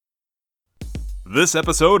This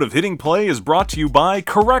episode of Hitting Play is brought to you by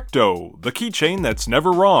Correcto, the keychain that's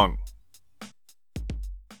never wrong.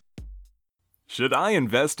 Should I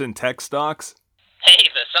invest in tech stocks? Hey,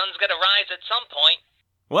 the sun's gonna rise at some point.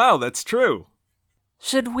 Wow, that's true.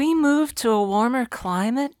 Should we move to a warmer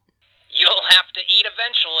climate? You'll have to eat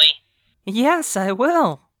eventually. Yes, I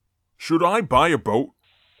will. Should I buy a boat?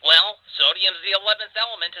 Well, sodium's the 11th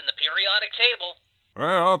element in the periodic table.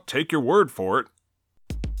 Well, I'll take your word for it.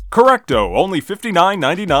 Correcto, only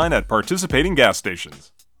 $59.99 at participating gas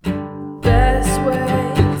stations. Best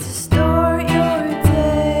way to start your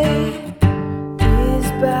day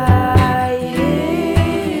is by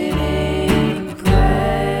hitting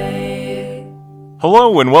play.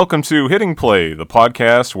 Hello and welcome to Hitting Play, the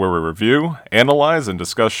podcast where we review, analyze, and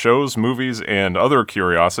discuss shows, movies, and other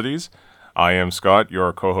curiosities. I am Scott,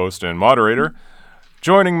 your co-host and moderator.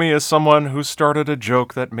 Joining me is someone who started a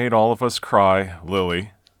joke that made all of us cry,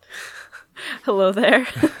 Lily. Hello there.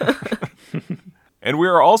 And we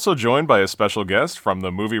are also joined by a special guest from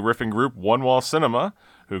the movie riffing group One Wall Cinema,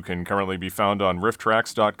 who can currently be found on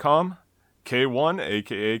rifftracks.com. K1,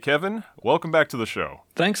 aka Kevin, welcome back to the show.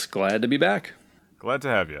 Thanks, glad to be back. Glad to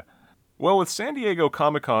have you. Well, with San Diego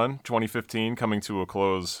Comic-Con 2015 coming to a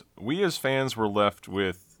close, we as fans were left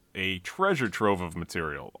with a treasure trove of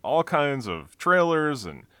material. All kinds of trailers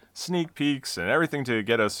and sneak peeks and everything to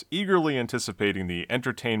get us eagerly anticipating the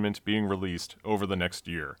entertainment being released over the next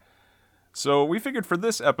year. So we figured for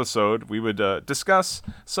this episode we would discuss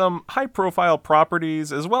some high-profile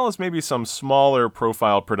properties as well as maybe some smaller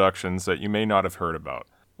profile productions that you may not have heard about.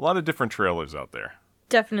 A lot of different trailers out there.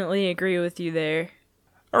 Definitely agree with you there.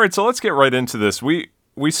 All right, so let's get right into this. We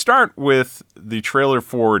start with the trailer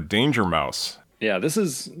for Danger Mouse. Yeah, this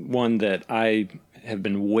is one that I have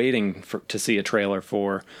been waiting to see a trailer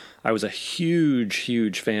for. I was a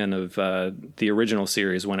huge fan of the original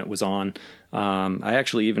series when it was on. I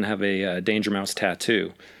actually even have a Danger Mouse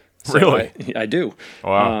tattoo. So Really? I do.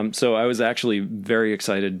 Wow. So I was actually very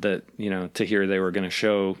excited that, to hear they were going to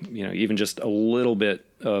show, even just a little bit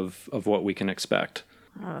of what we can expect.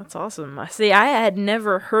 Oh, that's awesome. See, I had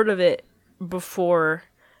never heard of it before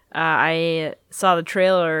I saw the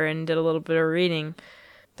trailer and did a little bit of reading.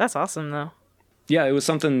 That's awesome, though. Yeah, it was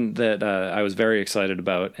something that I was very excited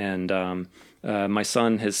about, and my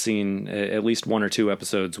son has seen at least one or two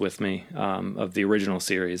episodes with me of the original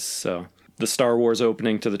series. So the Star Wars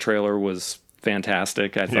opening to the trailer was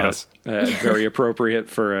fantastic. I thought very appropriate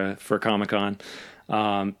for Comic-Con.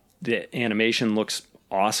 The animation looks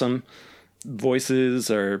awesome.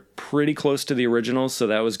 Voices are pretty close to the originals, so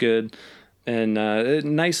that was good. And a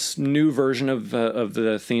nice new version of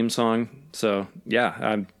the theme song. So yeah,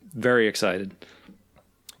 I'm very excited.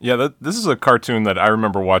 Yeah, this is a cartoon that I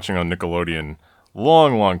remember watching on Nickelodeon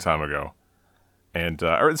long time ago. And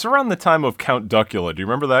it's around the time of Count Duckula. Do you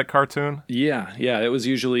remember that cartoon? Yeah, it was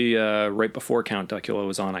usually right before Count Duckula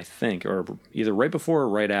was on, I think, or either right before or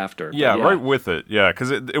right after. Yeah, right with it. Yeah, because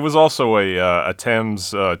it was also a Thames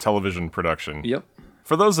television production. Yep.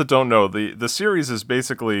 For those that don't know, the series is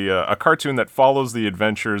basically a cartoon that follows the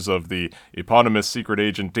adventures of the eponymous secret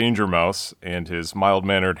agent Danger Mouse and his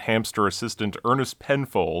mild-mannered hamster assistant Ernest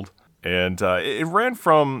Penfold. And it ran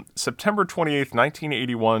from September 28th,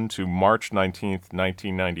 1981 to March 19th,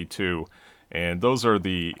 1992. And those are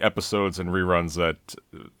the episodes and reruns that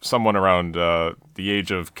someone around the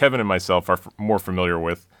age of Kevin and myself are more familiar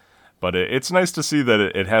with. But it's nice to see that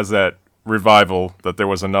it has that revival, that there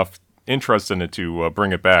was enough interest in it to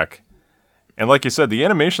bring it back. And like you said, the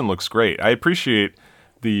animation looks great. I appreciate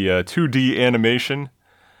the 2D animation,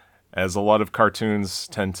 as a lot of cartoons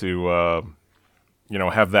tend to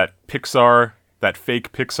have that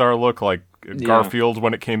fake Pixar look, like Garfield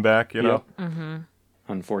when it came back, you know? Mm-hmm.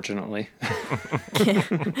 Unfortunately.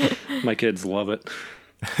 My kids love it.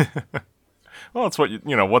 Well, it's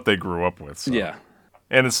what they grew up with. So. Yeah.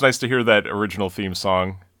 And it's nice to hear that original theme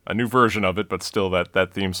song, a new version of it, but still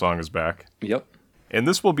that theme song is back. Yep. And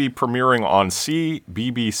this will be premiering on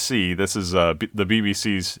CBBC. This is the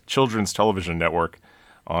BBC's children's television network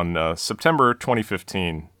on September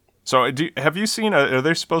 2015. So have you seen, are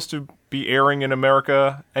they supposed to be airing in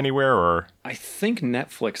America anywhere, or? I think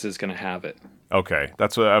Netflix is going to have it. Okay,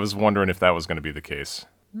 that's what I was wondering, if that was going to be the case.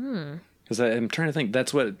 Because I'm trying to think,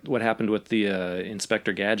 that's what happened with the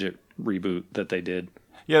Inspector Gadget reboot that they did.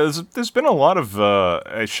 Yeah, there's been a lot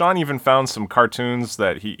of, Sean even found some cartoons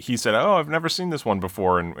that he said, oh, I've never seen this one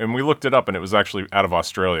before, and we looked it up, and it was actually out of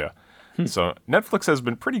Australia. So Netflix has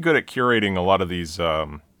been pretty good at curating a lot of these,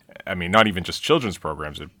 not even just children's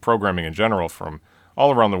programs, but programming in general from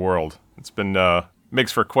all around the world. It's been,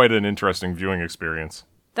 makes for quite an interesting viewing experience.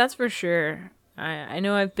 That's for sure. I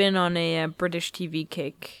know I've been on a British TV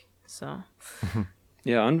kick, so.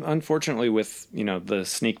 Yeah, unfortunately, with the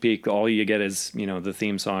sneak peek, all you get is the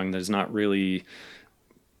theme song. There's not really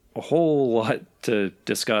a whole lot to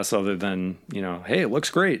discuss other than hey, it looks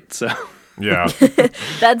great. So Yeah,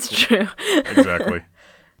 That's true. exactly.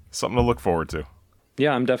 Something to look forward to.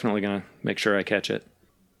 yeah, I'm definitely gonna make sure I catch it.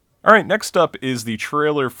 All right, next up is the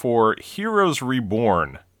trailer for Heroes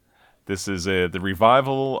Reborn. This is the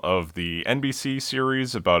revival of the NBC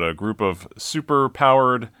series about a group of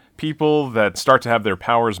super-powered people that start to have their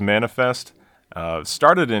powers manifest.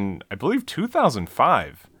 Started in, I believe,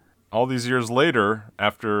 2005. All these years later,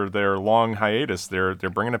 after their long hiatus, they're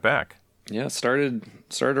bringing it back. Yeah, started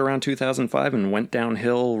around 2005 and went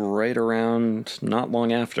downhill right around not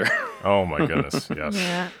long after. Oh my goodness, yes.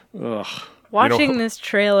 Yeah. Ugh. Watching this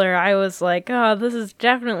trailer, I was like, oh, this is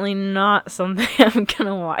definitely not something I'm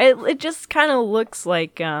gonna watch. It just kind of looks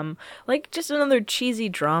like just another cheesy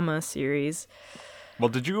drama series. Well,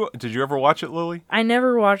 did you ever watch it, Lily? I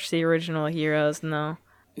never watched the original Heroes, no.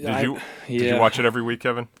 Did you watch it every week,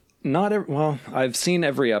 Kevin? Well, I've seen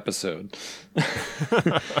every episode.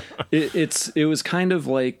 It was kind of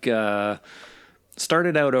like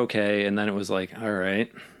started out okay, and then it was like, all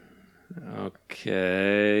right,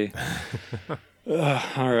 okay,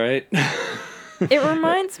 all right. It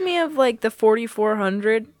reminds me of like the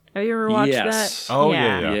 4400. Have you ever watched Yes. that? Oh,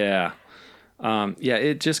 yeah. Yeah.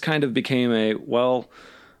 It just kind of became a, well,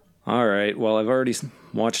 all right, well, I've already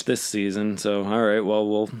watched this season, so all right, well,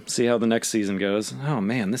 we'll see how the next season goes. Oh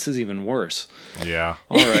man, this is even worse. Yeah.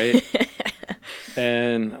 All right.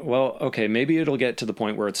 And well, okay, maybe it'll get to the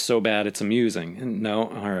point where it's so bad it's amusing. And no,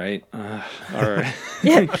 all right,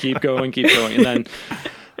 keep going, and then,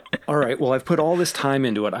 all right, well, I've put all this time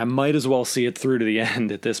into it. I might as well see it through to the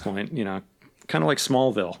end at this point. Kind of like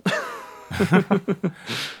Smallville.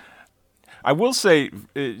 I will say,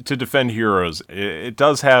 to defend Heroes, it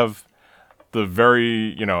does have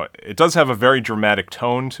it does have a very dramatic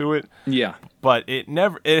tone to it. Yeah. But it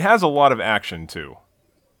has a lot of action too.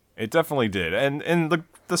 It definitely did. And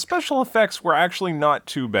the special effects were actually not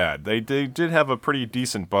too bad. They did have a pretty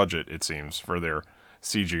decent budget, it seems, for their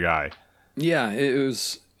CGI. Yeah, it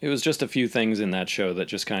was just a few things in that show that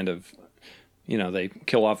just kind of, they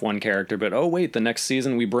kill off one character, but oh wait, the next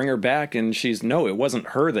season we bring her back and it wasn't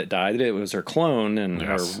her that died, it was her clone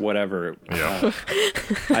or whatever. Yeah.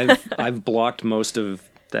 I've blocked most of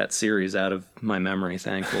that series out of my memory,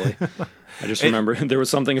 thankfully. I just remember there was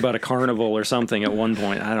something about a carnival or something at one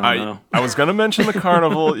point. I don't know. I was going to mention the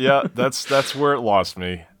carnival. Yeah, that's where it lost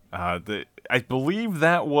me. I believe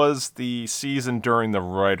that was the season during the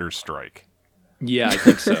writer's strike. Yeah, I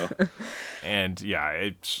think so. And yeah,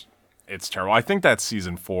 it's terrible. I think that's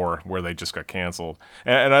season 4 where they just got canceled.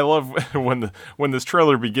 And I love when this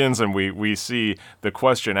trailer begins and we see the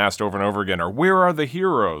question asked over and over again, where are the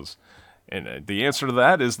heroes? And the answer to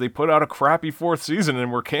that is they put out a crappy 4th season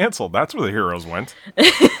and were canceled. That's where the heroes went.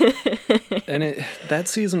 And that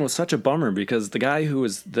season was such a bummer because the guy who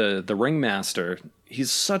was the ringmaster,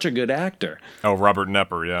 he's such a good actor. Oh, Robert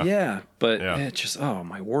Knepper, yeah. Yeah, but it just, oh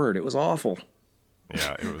my word, it was awful.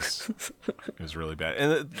 Yeah, it was really bad.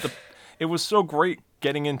 And it was so great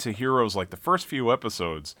getting into Heroes. Like the first few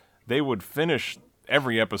episodes, they would finish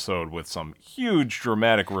every episode with some huge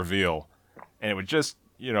dramatic reveal. And it would just,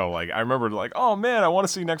 I remember oh man, I want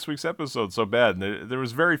to see next week's episode so bad. And there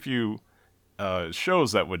was very few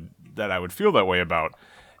shows that I would feel that way about.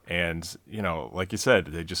 And, like you said,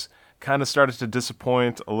 they just kind of started to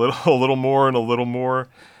disappoint a little more and a little more.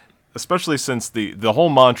 Especially since the whole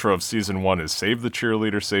mantra of season 1 is save the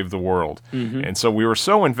cheerleader, save the world. Mm-hmm. And so we were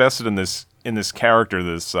so invested in this character,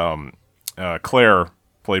 this Claire,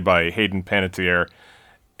 played by Hayden Panettiere.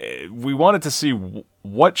 We wanted to see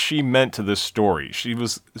what she meant to this story. She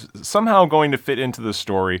was somehow going to fit into the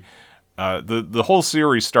story. The whole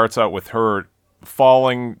series starts out with her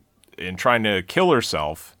falling and trying to kill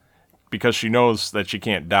herself because she knows that she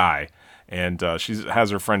can't die. And she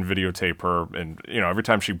has her friend videotape her, and every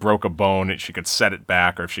time she broke a bone, she could set it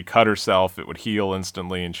back, or if she cut herself, it would heal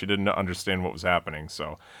instantly, and she didn't understand what was happening.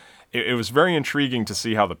 So it was very intriguing to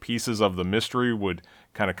see how the pieces of the mystery would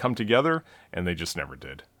kind of come together, and they just never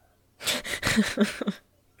did.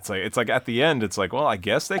 It's like at the end, it's like, well, I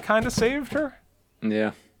guess they kind of saved her.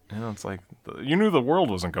 Yeah. It's like you knew the world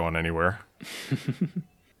wasn't going anywhere.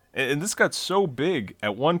 And this got so big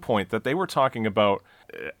at one point that they were talking about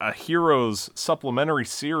a Heroes supplementary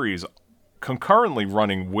series concurrently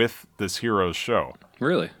running with this Heroes show.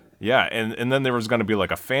 Really? Yeah, and then there was going to be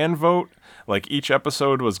like a fan vote. Like each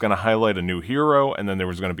episode was going to highlight a new hero, and then there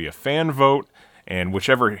was going to be a fan vote. and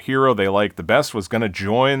whichever hero they liked the best was going to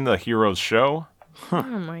join the hero's show. Oh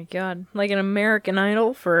my god. Like an American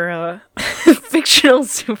Idol for fictional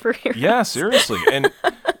superheroes. Yeah, seriously. And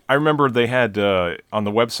I remember they had on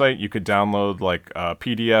the website you could download like a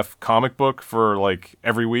PDF comic book for like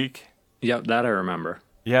every week. Yep, that I remember.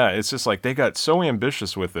 Yeah, it's just like they got so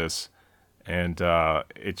ambitious with this, and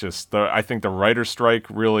it just I think the writer's strike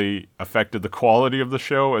really affected the quality of the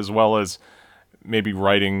show, as well as maybe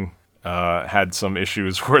writing had some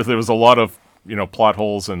issues where there was a lot of plot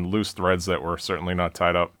holes and loose threads that were certainly not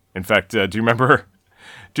tied up. In fact, do you remember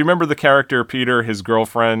the character Peter, his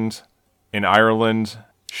girlfriend in Ireland?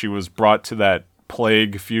 She was brought to that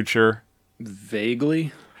plague future.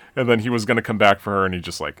 Vaguely. And then he was going to come back for her, and he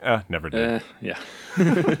just like, never did. Yeah.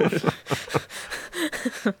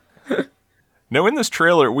 Now, in this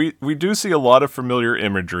trailer, we do see a lot of familiar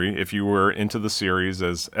imagery, if you were into the series,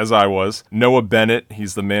 as I was. Noah Bennett,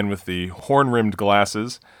 he's the man with the horn-rimmed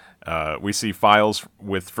glasses. We see files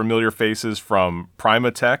with familiar faces from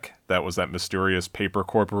Primatech, that was that mysterious paper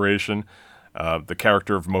corporation, the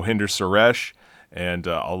character of Mohinder Suresh, and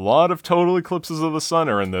a lot of total eclipses of the sun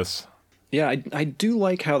are in this. Yeah, I do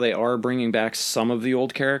like how they are bringing back some of the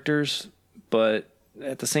old characters, but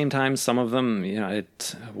at the same time, some of them,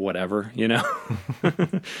 it's whatever,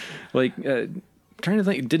 Like, trying to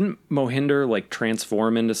think, didn't Mohinder, like,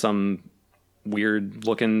 transform into some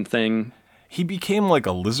weird-looking thing? He became like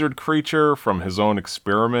a lizard creature from his own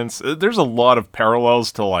experiments. There's a lot of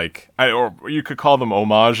parallels to or you could call them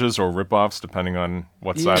homages or ripoffs, depending on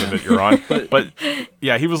what side of it you're on. but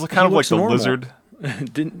yeah, he was kind of like the normal. lizard.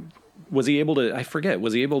 Was he able to, I forget,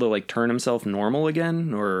 was he able to like turn himself normal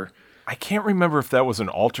again, or? I can't remember if that was an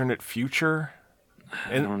alternate future.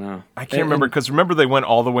 I don't know. I can't remember, because remember they went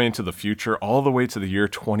all the way into the future, all the way to the year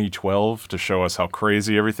 2012 to show us how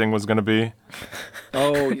crazy everything was going to be.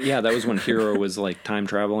 Oh, yeah, that was when Hero was like time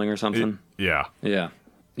traveling or something. Yeah. Yeah,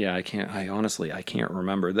 I honestly can't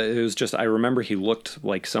remember. It was just, I remember he looked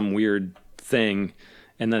like some weird thing,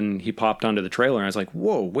 and then he popped onto the trailer, and I was like,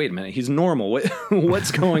 whoa, wait a minute, he's normal.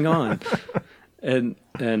 What's going on? And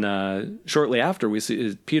shortly after, we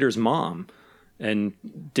see Peter's mom, and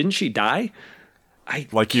didn't she die? I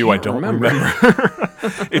don't remember.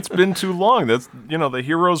 It's been too long. That's the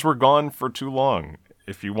heroes were gone for too long.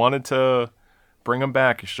 If you wanted to bring them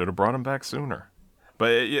back, you should have brought them back sooner.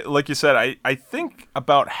 But like you said, I think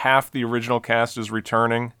about half the original cast is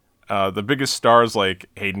returning. The biggest stars like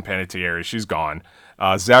Hayden Panettiere, she's gone.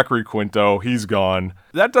 Zachary Quinto, he's gone.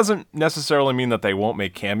 That doesn't necessarily mean that they won't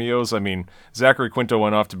make cameos. I mean, Zachary Quinto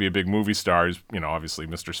went off to be a big movie star. He's, obviously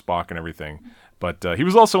Mr. Spock and everything. But he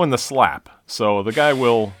was also in The Slap, so the guy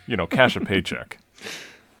will, cash a paycheck.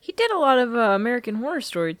 He did a lot of American Horror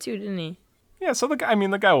Story too, didn't he? Yeah, so the guy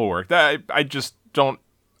will work. I just don't.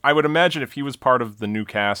 I would imagine if he was part of the new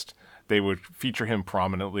cast, they would feature him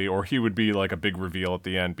prominently, or he would be like a big reveal at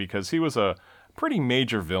the end, because he was a pretty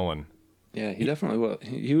major villain. Yeah, he definitely was.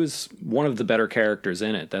 He was one of the better characters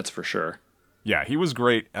in it, that's for sure. Yeah, he was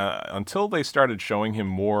great until they started showing him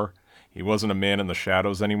more. He wasn't a man in the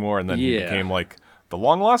shadows anymore, and then he became like the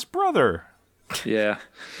long-lost brother. Yeah.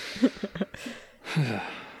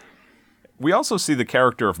 We also see the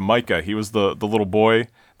character of Micah. He was the little boy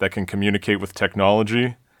that can communicate with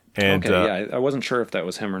technology. And, okay, I wasn't sure if that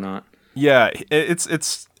was him or not. Yeah,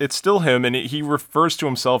 it's still him, and he refers to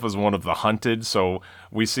himself as one of the hunted. So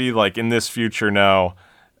we see, like, in this future now,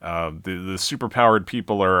 the superpowered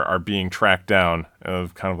people are being tracked down,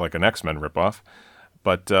 kind of like an X-Men ripoff.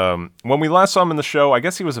 But when we last saw him in the show, I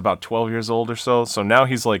guess he was about 12 years old or so. So now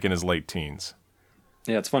he's like in his late teens.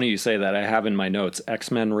 Yeah, it's funny you say that. I have in my notes,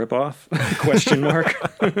 X-Men ripoff? Question mark.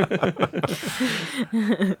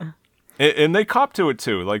 And they cop to it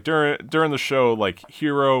too. Like during the show, like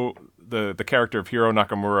Hiro, the character of Hiro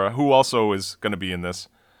Nakamura, who also is going to be in this,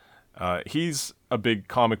 he's a big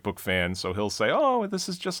comic book fan. So he'll say, "Oh, this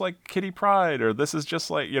is just like Kitty Pryde," or "This is just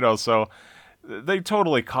like," So they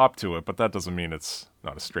totally cop to it, but that doesn't mean it's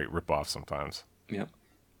not a straight ripoff sometimes. Yep.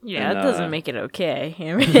 Yeah, And, it doesn't make it okay.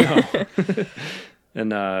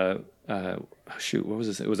 And shoot, what was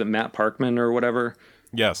this? Was it Matt Parkman or whatever?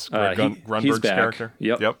 Yes, Greg Grunberg's he's back. character.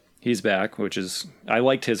 Yep. He's back, which is, I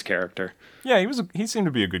liked his character. Yeah, he seemed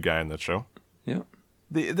to be a good guy in that show. Yeah.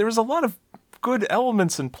 There was a lot of good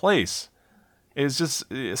elements in place. It's just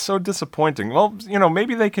so disappointing. Well,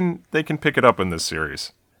 maybe they can pick it up in this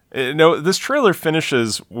series. This trailer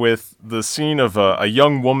finishes with the scene of a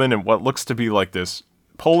young woman in what looks to be like this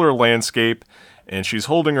polar landscape, and she's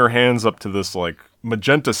holding her hands up to this like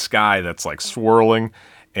magenta sky that's like swirling,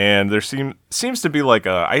 and there seems to be like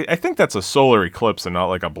I think that's a solar eclipse and not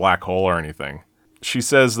like a black hole or anything. she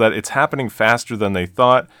says that it's happening faster than they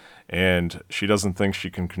thought, and she doesn't think she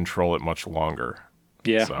can control it much longer.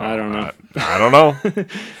 Yeah, So, I don't know. I don't know.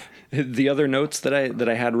 The other notes that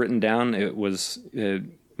I had written down, it was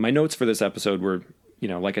my notes for this episode were,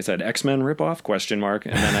 like I said, X-Men ripoff ?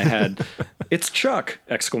 And then I had it's Chuck !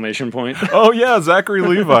 Oh yeah, Zachary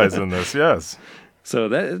Levi's in this. Yes. So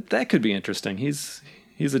that could be interesting. He's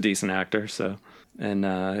a decent actor. So, and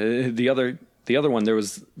the other one, there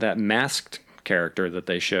was that masked character that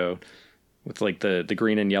they showed with like the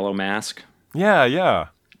green and yellow mask. Yeah.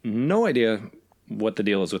 No idea what the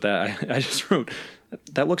deal is with that. I just wrote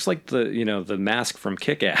that looks like the mask from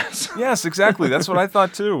Kick-Ass. Yes, exactly. That's what I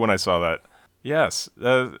thought too when I saw that. Yes,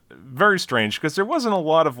 very strange because there wasn't a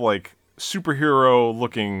lot of like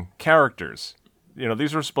superhero-looking characters.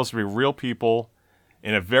 These were supposed to be real people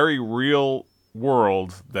in a very real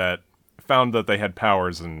world that found that they had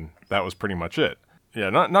powers, and that was pretty much it. Yeah,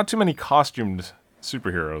 not too many costumed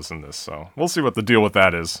superheroes in this, so we'll see what the deal with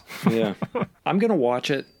that is. Yeah, I'm gonna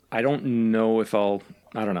watch it. I don't know if I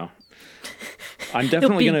don't know. I'm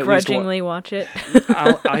definitely You'll gonna begrudgingly watch it.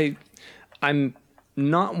 I'm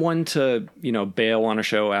not one to bail on a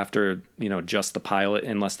show after just the pilot,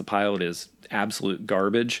 unless the pilot is absolute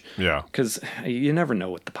garbage. Yeah, because you never know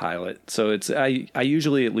with the pilot. So I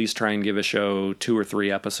usually at least try and give a show 2 or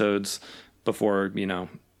 3 episodes before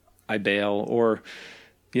I bail, or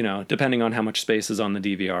depending on how much space is on the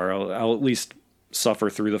DVR, I'll at least suffer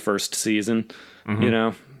through the first season.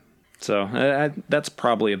 So that's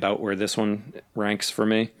probably about where this one ranks for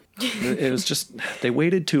me. It was just, they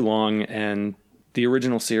waited too long, and the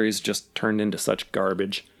original series just turned into such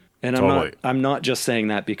garbage. And I'm not just saying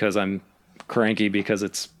that because I'm cranky because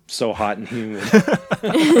it's so hot and humid.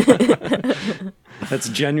 That's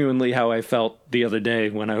genuinely how I felt the other day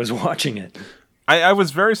when I was watching it. I was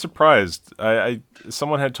very surprised.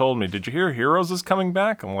 Someone had told me, "Did you hear Heroes is coming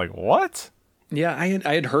back?" I'm like, "What?" Yeah, I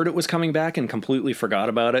had heard it was coming back and completely forgot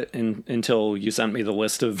about it until you sent me the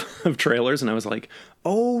list of trailers, and I was like,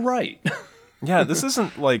 "Oh, right." Yeah, this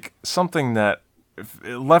isn't like something that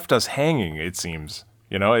left us hanging, it seems.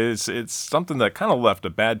 It's something that kind of left a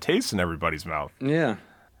bad taste in everybody's mouth. Yeah.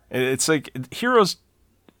 It's like Heroes,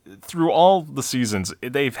 through all the seasons,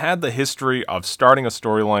 they've had the history of starting a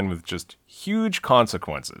storyline with just huge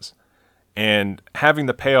consequences and having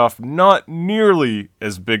the payoff not nearly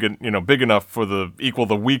as big enough for equal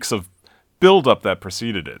the weeks of build up that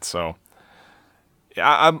preceded it. So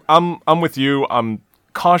I'm with you. I'm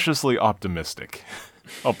cautiously optimistic.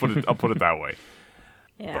 I'll put it that way.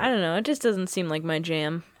 Yeah, I don't know. It just doesn't seem like my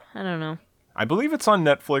jam. I don't know. I believe it's on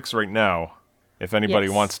Netflix right now, if anybody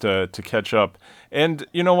Yes. wants to catch up. And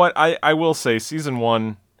you know what? I will say season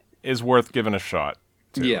 1 is worth giving a shot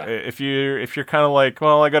to. Yeah. If you're kind of like,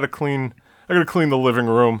 well, I gotta clean the living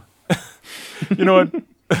room. You know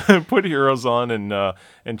what? Put Heroes on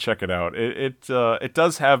and check it out. It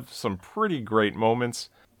does have some pretty great moments,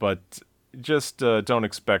 but just don't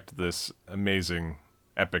expect this amazing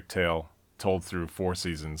epic tale told through 4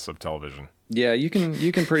 seasons of television. Yeah, you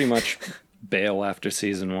can pretty much bail after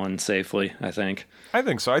season 1 safely, I think. I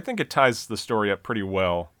think so. I think it ties the story up pretty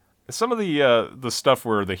well. Some of the stuff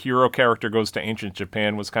where the hero character goes to ancient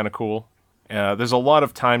Japan was kind of cool. There's a lot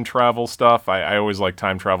of time travel stuff. I always like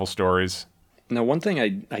time travel stories. Now, one thing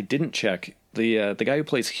I didn't check, the guy who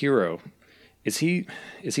plays Hero, is he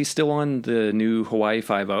still on the new Hawaii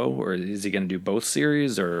Five-0, or is he going to do both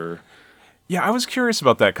series, or? Yeah, I was curious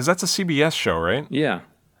about that because that's a CBS show, right? Yeah.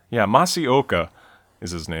 Yeah, Masioka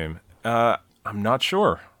is his name. I'm not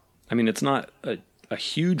sure. I mean, it's not a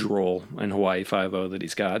huge role in Hawaii Five-0 that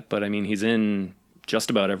he's got, but I mean, he's in just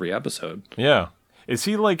about every episode. Yeah. Is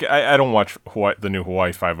he like, I don't watch the new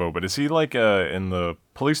Hawaii Five-0, but is he like in the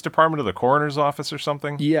police department or the coroner's office or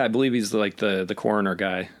something? Yeah, I believe he's like the coroner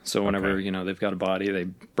guy. So whenever, Okay. They've got a body, they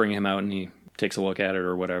bring him out and he takes a look at it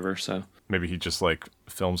or whatever, so. Maybe he just like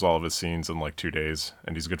films all of his scenes in like 2 days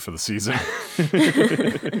and he's good for the season.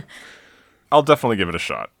 I'll definitely give it a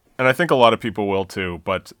shot. And I think a lot of people will too,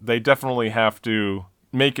 but they definitely have to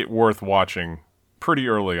make it worth watching pretty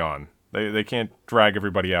early on. They can't drag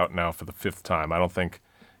everybody out now for the 5th time. I don't think,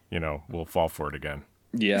 we'll fall for it again.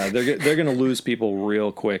 Yeah, they're going to lose people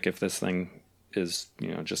real quick if this thing is,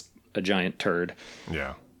 just a giant turd.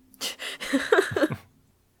 Yeah.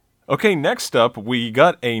 Okay, next up, we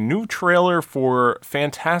got a new trailer for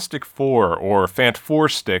Fantastic Four, or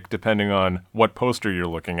Fant4stic, depending on what poster you're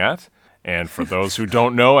looking at. And for those who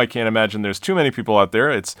don't know, I can't imagine there's too many people out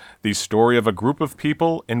there. It's the story of a group of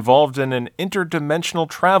people involved in an interdimensional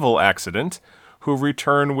travel accident who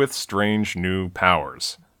return with strange new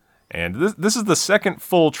powers. And this is the second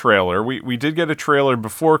full trailer. We did get a trailer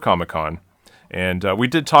before Comic-Con, And we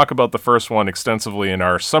did talk about the first one extensively in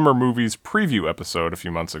our Summer Movies preview episode a few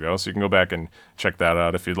months ago, so you can go back and check that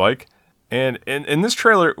out if you'd like. And in this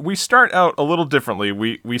trailer, we start out a little differently.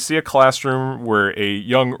 We see a classroom where a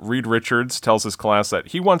young Reed Richards tells his class that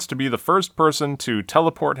he wants to be the first person to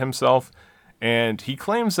teleport himself, and he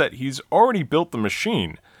claims that he's already built the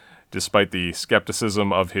machine, despite the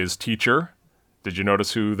skepticism of his teacher. Did you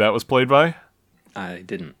notice who that was played by? I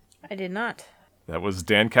didn't. I did not. That was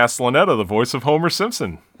Dan Castellaneta, the voice of Homer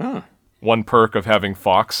Simpson. Huh. One perk of having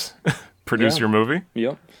Fox produce your movie.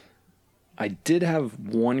 Yep. I did have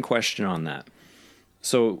one question on that.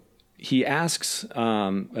 So he asks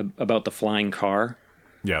about the flying car.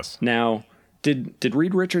 Yes. Now, did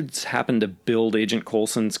Reed Richards happen to build Agent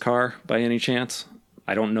Coulson's car by any chance?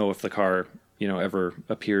 I don't know if the car, ever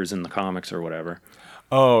appears in the comics or whatever.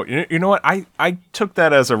 Oh, you know what? I took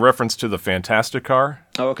that as a reference to the Fantastic Car.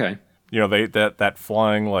 Oh, okay. That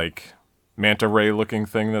flying like manta ray looking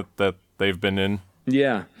thing that they've been in.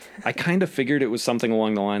 Yeah, I kind of figured it was something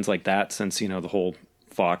along the lines like that, since the whole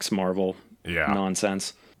Fox Marvel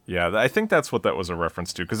nonsense. Yeah, I think that's what that was a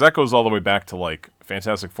reference to, because that goes all the way back to like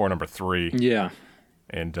Fantastic Four #3. Yeah,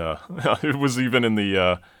 and it was even in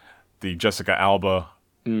the Jessica Alba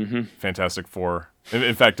Fantastic Four.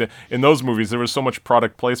 In fact, in those movies, there was so much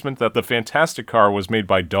product placement that the Fantastic Car was made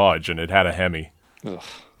by Dodge, and it had a Hemi.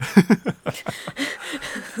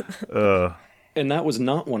 And that was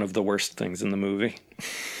not one of the worst things in the movie.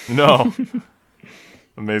 No.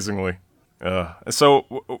 Amazingly.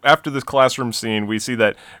 So after this classroom scene, we see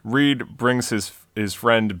that Reed brings his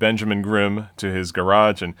friend Benjamin Grimm to his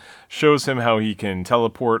garage and shows him how he can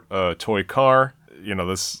teleport a toy car.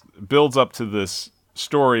 This builds up to this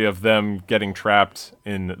story of them getting trapped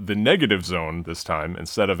in the negative zone this time.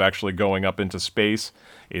 Instead of actually going up into space,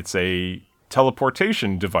 it's a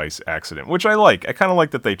teleportation device accident, which I like. I kind of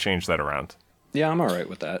like that they changed that around. Yeah, I'm all right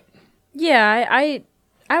with that. Yeah,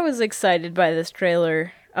 I was excited by this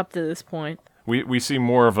trailer up to this point. We see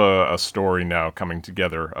more of a story now coming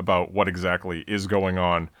together about what exactly is going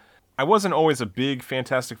on. I wasn't always a big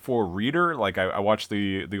Fantastic Four reader. Like, I watched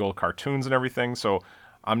the old cartoons and everything, so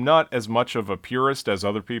I'm not as much of a purist as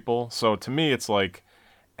other people. So to me, it's like,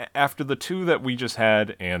 after the two that we just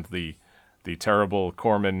had and the terrible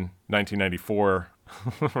Corman 1994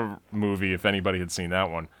 movie, if anybody had seen that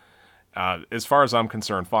one, as far as I'm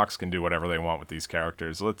concerned, Fox can do whatever they want with these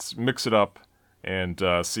characters. Let's mix it up and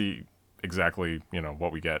see exactly,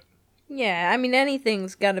 what we get. Yeah, I mean,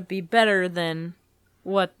 anything's got to be better than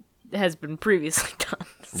what has been previously done.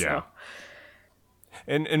 So. Yeah.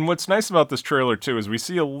 And what's nice about this trailer, too, is we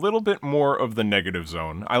see a little bit more of the negative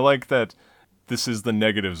zone. I like that this is the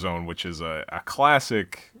negative zone, which is a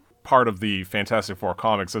classic part of the Fantastic Four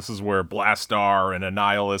comics. This is where Blastar and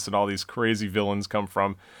Annihilus and all these crazy villains come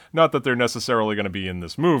from. Not that they're necessarily going to be in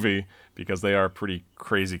this movie, because they are pretty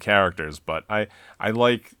crazy characters, but I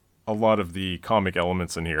like a lot of the comic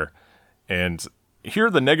elements in here. And here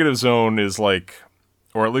the negative zone is like,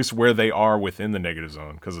 or at least where they are within the negative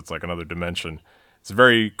zone, because it's like another dimension. It's a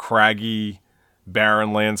very craggy,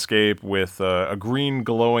 barren landscape with a green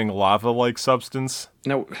glowing lava-like substance.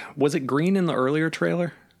 Now, was it green in the earlier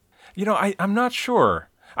trailer? I'm not sure.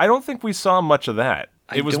 I don't think we saw much of that.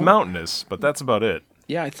 It was mountainous, but that's about it.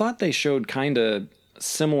 Yeah, I thought they showed kind of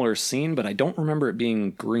similar scene, but I don't remember it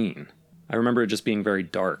being green. I remember it just being very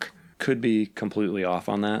dark. Could be completely off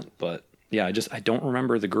on that, but yeah, I don't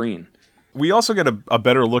remember the green. We also get a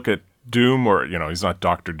better look at Doom, or, he's not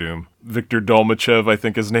Dr. Doom. Victor Dolmachev, I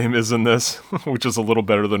think his name is in this, which is a little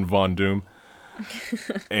better than Von Doom.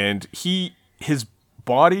 And his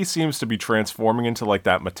body seems to be transforming into like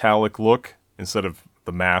that metallic look instead of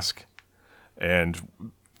the mask. And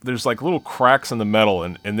there's like little cracks in the metal,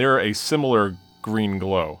 and they're a similar green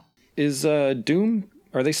glow. Is Doom,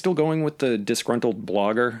 are they still going with the disgruntled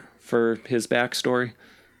blogger for his backstory?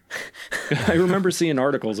 I remember seeing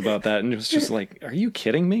articles about that, and it was just like, are you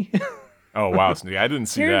kidding me? Oh, wow. I didn't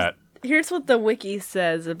see that. Here's what the wiki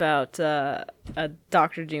says about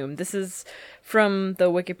Dr. Doom. This is from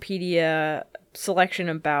the Wikipedia selection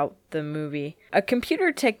about the movie. A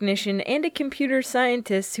computer technician and a computer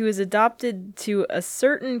scientist who is adopted to a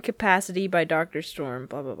certain capacity by Dr. Storm.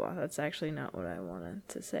 Blah, blah, blah. That's actually not what I wanted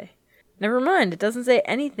to say. Never mind, it doesn't say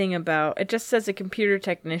anything about... It just says a computer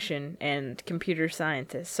technician and computer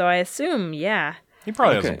scientist. So I assume, yeah. He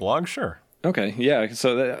probably has a blog, sure. Okay, yeah,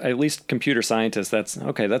 so at least computer scientist, that's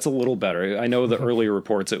a little better. I know the earlier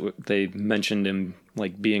reports, they mentioned him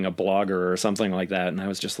like being a blogger or something like that, and I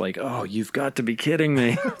was just like, oh, you've got to be kidding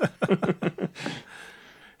me.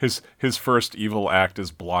 His first evil act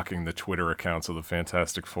is blocking the Twitter accounts of the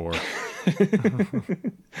Fantastic Four.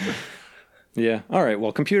 Yeah. All right.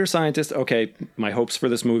 Well, computer scientist. Okay, my hopes for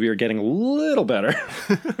this movie are getting a little better.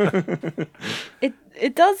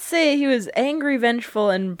 It does say he was angry, vengeful,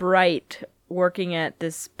 and bright working at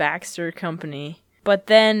this Baxter company. But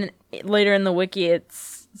then later in the wiki,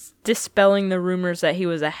 it's dispelling the rumors that he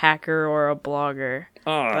was a hacker or a blogger.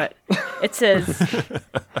 But it says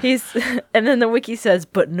and then the wiki says,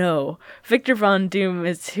 but no, Victor Von Doom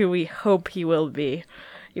is who we hope he will be,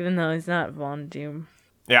 even though he's not Von Doom.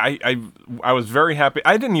 Yeah, I was very happy.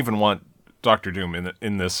 I didn't even want Doctor Doom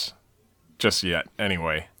in this just yet.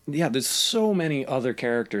 Anyway. Yeah, there's so many other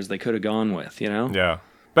characters they could have gone with, you know? Yeah,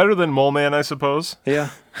 better than Mole Man, I suppose. Yeah,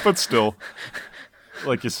 But still,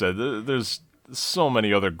 like you said, there's so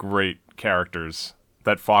many other great characters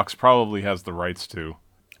that Fox probably has the rights to.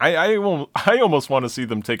 I almost want to see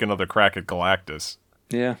them take another crack at Galactus.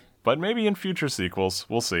 yeah. But maybe in future sequels,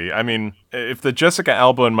 we'll see. I mean, if the Jessica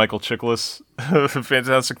Alba and Michael Chiklis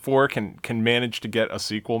Fantastic Four can manage to get a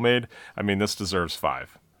sequel made, I mean, this deserves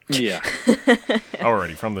 5. Yeah.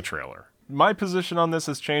 Already from the trailer. My position on this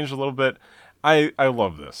has changed a little bit. I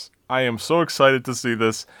love this. I am so excited to see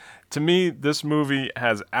this. To me, this movie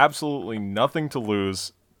has absolutely nothing to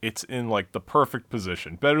lose. It's in like the perfect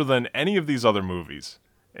position, better than any of these other movies.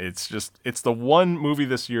 It's the one movie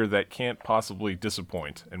this year that can't possibly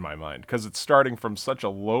disappoint in my mind because it's starting from such a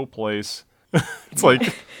low place. It's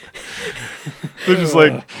like they're just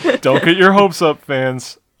like, don't get your hopes up,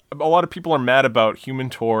 fans. A lot of people are mad about Human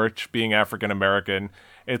Torch being African American.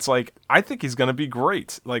 It's like, I think he's going to be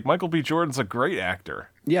great. Like, Michael B. Jordan's a great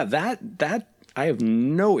actor. Yeah, that I have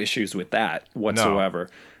no issues with that whatsoever.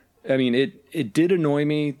 No. I mean, it did annoy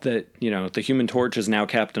me that, you know, the Human Torch is now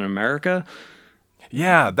Captain America.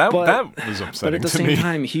 Yeah, that was upsetting to me. But at the same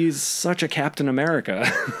time, he's such a Captain America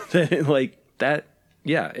that, like,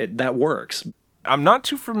 that works. I'm not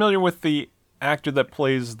too familiar with the actor that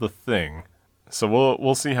plays the Thing. So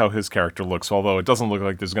we'll see how his character looks. Although it doesn't look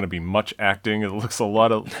like there's going to be much acting. It looks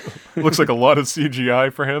looks like a lot of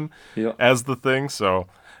CGI for him as the Thing. So,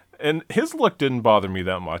 and his look didn't bother me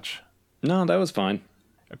that much. No, that was fine.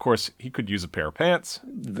 Of course, he could use a pair of pants.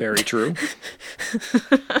 Very true.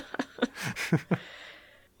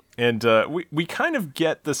 And we kind of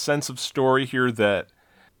get the sense of story here that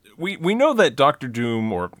we know that Doctor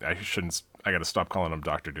Doom, or I got to stop calling him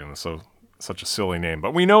Doctor Doom. So such a silly name,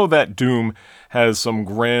 but we know that Doom has some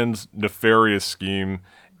grand nefarious scheme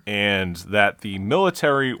and that the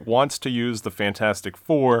military wants to use the Fantastic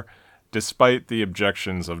Four despite the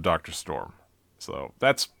objections of Dr. Storm. So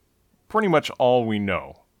that's pretty much all we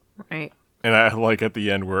know. Right. And I like at the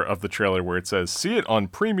end of the trailer where it says, see it on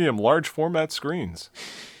premium large format screens.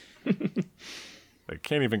 They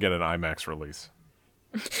can't even get an IMAX release.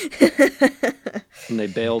 And they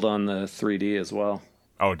bailed on the 3D as well.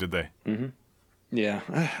 Oh, did they? Mm-hmm. Yeah,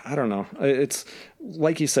 I don't know. It's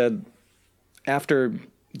like you said, after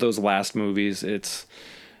those last movies, it's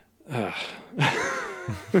that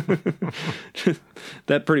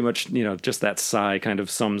pretty much, you know, just that sigh kind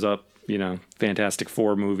of sums up, you know, Fantastic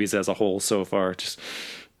Four movies as a whole so far. Just,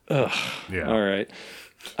 yeah. All right.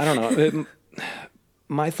 I don't know.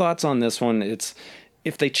 My thoughts on this one, it's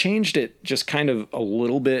if they changed it just kind of a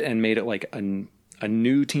little bit and made it like a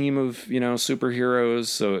new team of, you know, superheroes,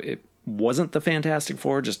 so it wasn't the Fantastic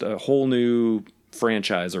Four, just a whole new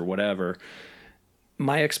franchise or whatever,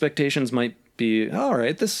 my expectations might be, all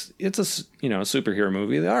right, it's a, you know, superhero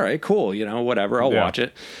movie. All right, cool, you know, whatever, I'll watch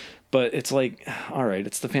it. But it's like, all right,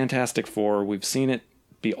 it's the Fantastic Four. We've seen it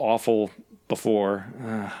be awful before.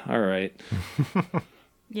 All right.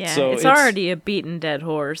 Yeah, so it's already a beaten dead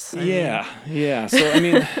horse. Yeah. So I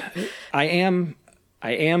mean, I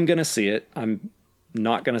am gonna see it. I'm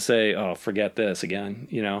not gonna say, oh, forget this again.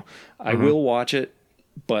 You know, I will watch it,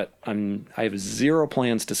 but I have zero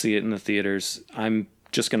plans to see it in the theaters. I'm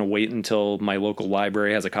just gonna wait until my local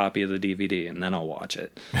library has a copy of the DVD, and then I'll watch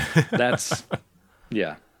it. That's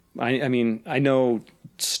yeah. I mean, I know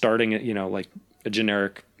starting it, you know, like a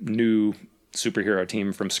generic new superhero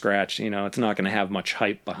team from scratch, you know, it's not going to have much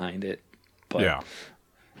hype behind it. But, yeah.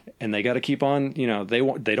 And they got to keep on, you know, they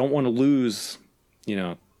don't want to lose, you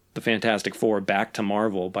know, the Fantastic Four back to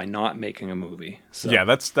Marvel by not making a movie. So. Yeah,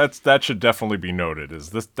 that should definitely be noted.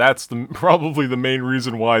 That's probably the main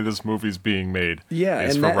reason why this movie's being made. Yeah,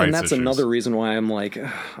 and that's issues. Another reason why I'm like,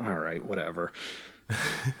 all right, whatever.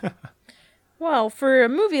 Well, for a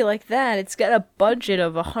movie like that, it's got a budget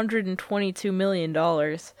of $122 million.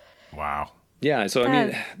 Wow. Yeah, so I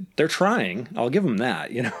mean, they're trying. I'll give them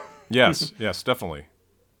that, you know. Yes, definitely.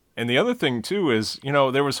 And the other thing too is, you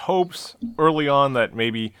know, there was hopes early on that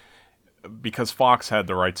maybe because Fox had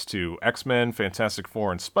the rights to X-Men, Fantastic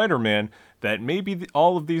Four, and Spider-Man, that maybe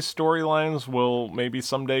all of these storylines will maybe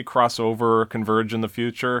someday cross over or converge in the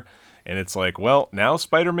future. And it's like, well, now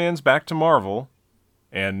Spider-Man's back to Marvel,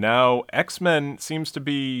 and now X-Men seems to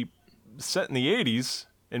be set in the 80s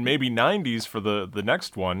and maybe 90s for the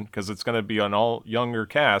next one, because it's going to be an all younger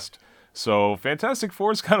cast. So Fantastic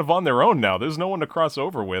Four is kind of on their own now. There's no one to cross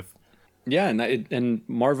over with. Yeah, and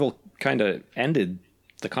Marvel kind of ended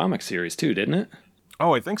the comic series too, didn't it?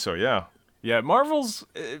 Oh, I think so, yeah. Yeah, Marvel's,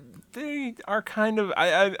 they are kind of,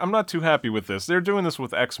 I'm not too happy with this. They're doing this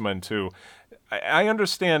with X-Men too. I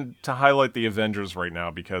understand to highlight the Avengers right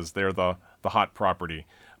now because they're the hot property,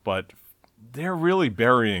 but they're really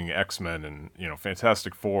burying X-Men and,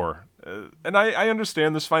 Fantastic Four. And I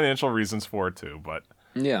understand there's financial reasons for it too, but...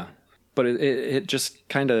 Yeah. But it just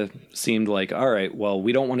kind of seemed like, all right, well,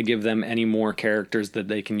 we don't want to give them any more characters that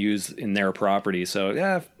they can use in their property, so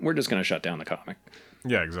yeah, we're just going to shut down the comic.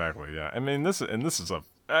 Yeah, exactly. Yeah, I mean this is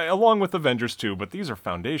along with Avengers too, but these are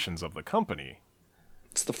foundations of the company.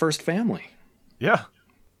 It's the first family. Yeah.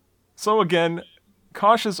 So again,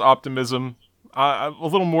 cautious optimism, a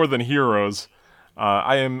little more than heroes.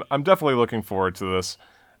 I'm definitely looking forward to this.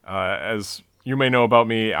 As you may know about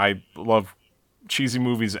me, I love cheesy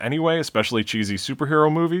movies anyway, especially cheesy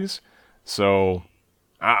superhero movies. So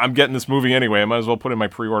I'm getting this movie anyway. I might as well put in my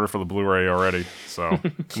pre-order for the Blu-ray already. So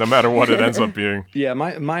no matter what it ends up being. Yeah,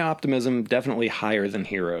 my optimism definitely higher than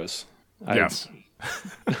Heroes. Yes.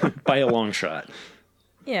 By a long shot.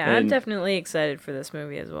 Yeah, I'm definitely excited for this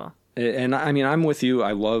movie as well. And I mean, I'm with you.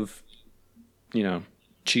 I love,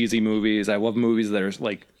 cheesy movies. I love movies that are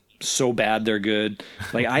like so bad they're good.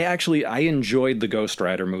 Like I enjoyed the Ghost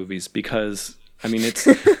Rider movies because I mean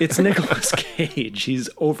it's Nicolas Cage. He's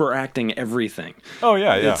overacting everything. Oh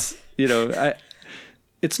yeah, yeah. It's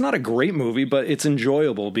it's not a great movie, but it's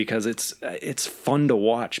enjoyable because it's fun to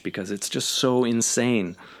watch because it's just so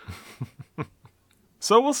insane.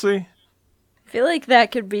 So we'll see. I feel like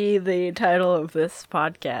that could be the title of this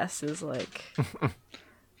podcast is like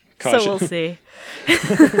So we'll see.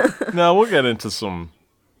 No, we'll get into some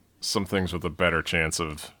things with a better chance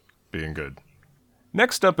of being good.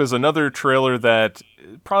 Next up is another trailer that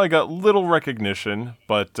probably got little recognition,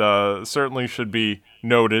 but certainly should be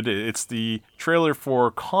noted. It's the trailer for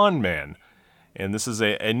Con Man, and this is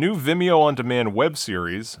a new Vimeo on-demand web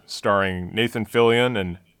series starring Nathan Fillion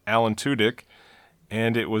and Alan Tudyk,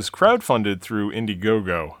 and it was crowdfunded through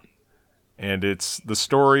Indiegogo. And it's the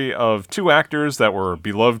story of two actors that were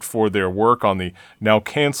beloved for their work on the now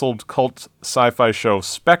canceled cult sci-fi show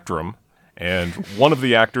Spectrum. And one of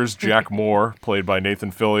the actors, Jack Moore, played by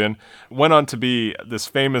Nathan Fillion, went on to be this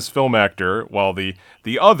famous film actor, while the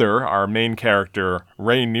other, our main character,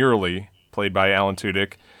 Ray Nearly, played by Alan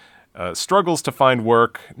Tudyk, struggles to find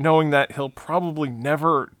work, knowing that he'll probably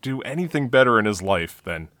never do anything better in his life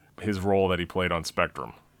than his role that he played on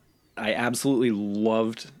Spectrum. I absolutely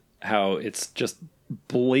loved how it's just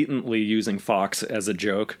blatantly using Fox as a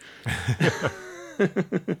joke.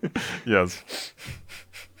 Yes.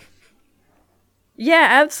 Yeah,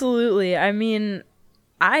 absolutely. I mean,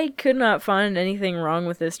 I could not find anything wrong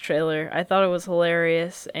with this trailer. I thought it was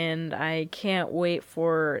hilarious, and I can't wait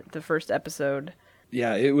for the first episode.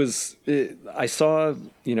 Yeah, I saw,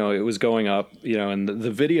 it was going up, and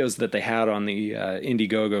the videos that they had on the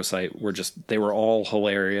Indiegogo site they were all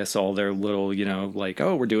hilarious. All their little, like,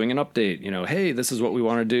 oh, we're doing an update, hey, this is what we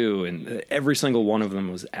want to do. And every single one of them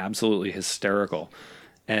was absolutely hysterical.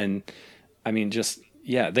 And I mean,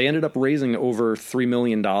 they ended up raising over $3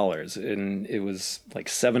 million, and it was like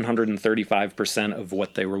 735% of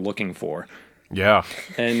what they were looking for. Yeah.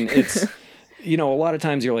 And it's... a lot of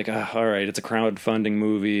times you're like, oh, all right, it's a crowdfunding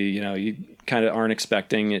movie. You kind of aren't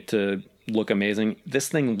expecting it to look amazing. This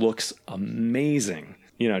thing looks amazing.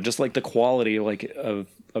 Just like the quality of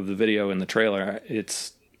the video in the trailer.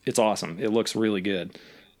 It's awesome. It looks really good.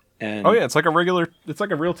 And oh yeah, it's like a real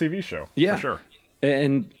TV show. Yeah, for sure.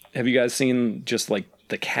 And have you guys seen just like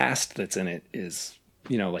the cast that's in it is,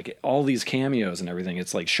 like all these cameos and everything.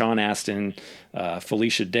 It's like Sean Astin,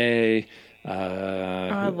 Felicia Day.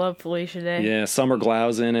 I love Felicia Day. Yeah, Summer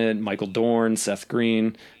Glau's in it, Michael Dorn, Seth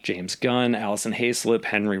Green, James Gunn, Allison Hayslip,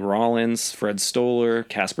 Henry Rollins, Fred Stoller,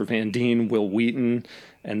 Casper Van Dien, Will Wheaton,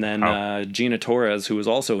 and then Gina Torres, who was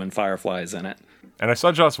also in Firefly, is in it. And I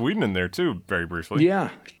saw Joss Whedon in there too, very briefly. Yeah.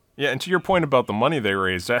 Yeah, and to your point about the money they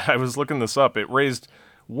raised, I was looking this up. It raised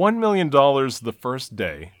 $1 million the first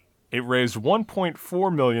day. It raised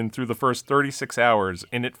 $1.4 million through the first 36 hours,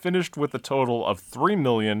 and it finished with a total of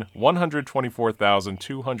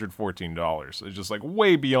 $3,124,214. It's just like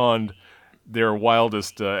way beyond their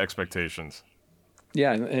wildest expectations.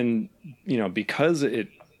 Yeah, and because it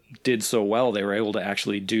did so well, they were able to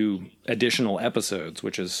actually do additional episodes,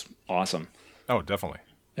 which is awesome. Oh, definitely.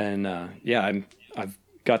 And I've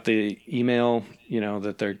got the email,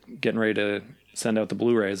 that they're getting ready to send out the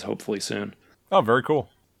Blu-rays hopefully soon. Oh, very cool.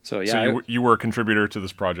 So yeah, So you were a contributor to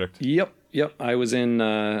this project. Yep. I was in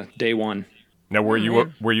day one. Now, were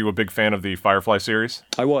you a big fan of the Firefly series?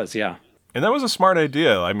 I was, yeah. And that was a smart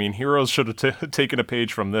idea. I mean, Heroes should have taken a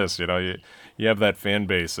page from this. You have that fan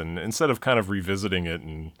base, and instead of kind of revisiting it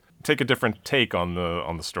and take a different take on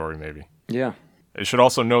the story, maybe. Yeah. It should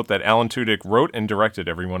also note that Alan Tudyk wrote and directed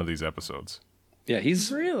every one of these episodes. Yeah,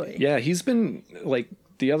 Really? Yeah, he's been like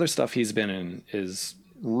the other stuff he's been in is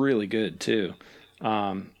really good too.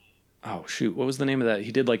 Oh shoot, what was the name of that?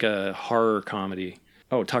 He did like a horror comedy.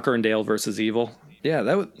 Oh, Tucker and Dale versus Evil.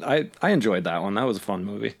 Yeah, I enjoyed that one. That was a fun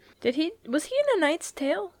movie. Was he in A Knight's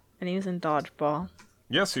Tale? And he was in Dodgeball.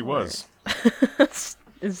 Yes, he was.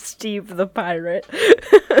 Is Steve the pirate?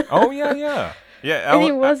 Oh, yeah. Yeah, And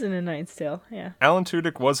he was in A Knight's Tale, yeah. Alan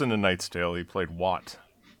Tudyk was in A Knight's Tale. He played Watt.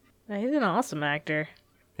 He's an awesome actor.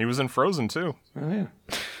 He was in Frozen, too. Oh yeah.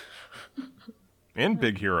 And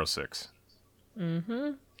Big Hero 6.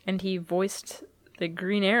 And he voiced the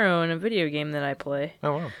Green Arrow in a video game that I play.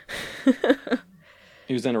 Oh, wow.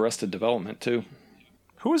 He was in Arrested Development too.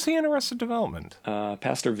 Who was he in Arrested Development?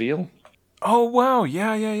 Pastor Veal. Oh, wow.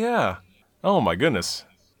 Yeah. Oh, my goodness.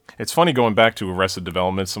 It's funny going back to Arrested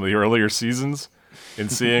Development, some of the earlier seasons,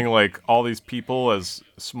 and seeing, like, all these people as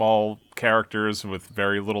small characters with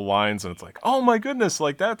very little lines, and it's like, oh, my goodness,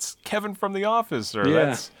 like, that's Kevin from The Office, or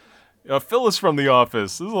Yeah. that's Phyllis from The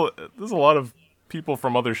Office. There's a lot of people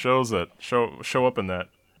from other shows that show up in that.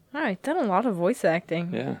 All right, done a lot of voice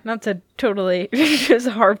acting. Yeah. Not to totally just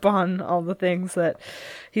harp on all the things that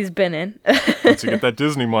he's been in. Once you get that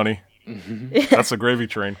Disney money, that's the gravy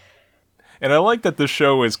train. And I like that this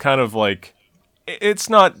show is kind of like, it's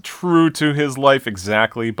not true to his life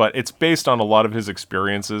exactly, but it's based on a lot of his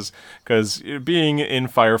experiences. Because being in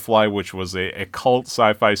Firefly, which was a cult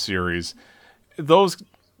sci-fi series, those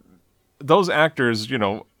actors,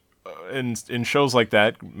 in shows like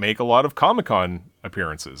that, make a lot of Comic-Con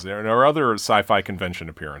appearances or other sci-fi convention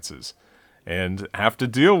appearances, and have to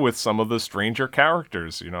deal with some of the stranger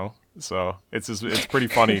characters, So it's pretty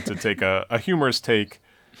funny to take a humorous take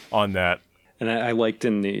on that. And I liked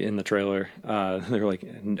in the trailer, they were like,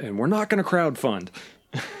 and we're not going to crowdfund.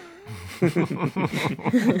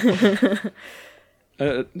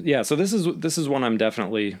 Yeah, so this is one I'm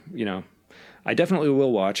definitely, I definitely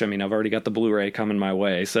will watch. I mean, I've already got the Blu-ray coming my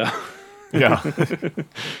way, so Yeah.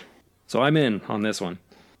 so I'm in on this one.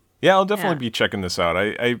 Yeah, I'll definitely Yeah. be checking this out.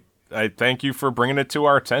 I thank you for bringing it to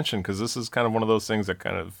our attention, because this is kind of one of those things that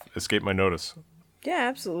kind of escaped my notice. Yeah,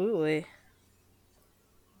 absolutely.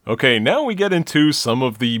 Okay, now we get into some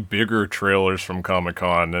of the bigger trailers from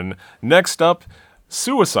Comic-Con, and next up,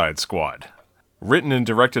 Suicide Squad. Written and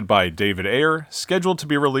directed by David Ayer, scheduled to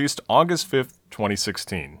be released August 5th,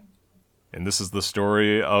 2016. And this is the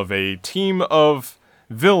story of a team of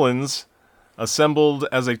villains assembled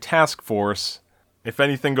as a task force. If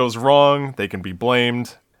anything goes wrong, they can be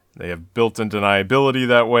blamed. They have built-in deniability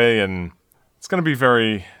that way, and it's going to be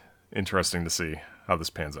very interesting to see how this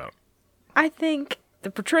pans out. I think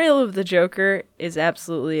the portrayal of the Joker is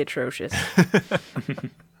absolutely atrocious.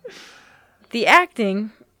 The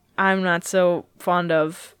acting, I'm not so fond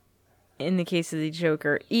of in the case of the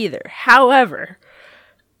Joker either. However,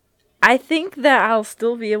 I think that I'll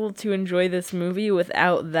still be able to enjoy this movie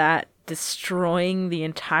without that destroying the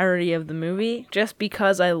entirety of the movie, just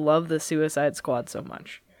because I love the Suicide Squad so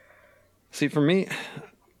much. See, for me,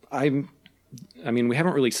 I mean, we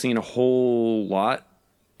haven't really seen a whole lot,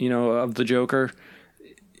 of the Joker.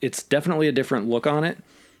 It's definitely a different look on it.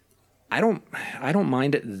 I don't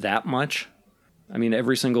mind it that much. I mean,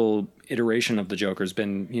 every single iteration of the Joker's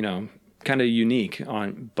been, kind of unique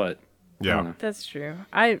but I don't know. That's true.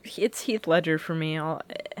 It's Heath Ledger for me.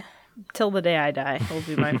 Till the day I die, he'll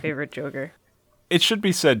be my favorite Joker. It should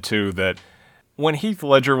be said, too, that when Heath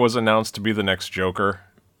Ledger was announced to be the next Joker,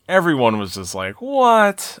 everyone was just like,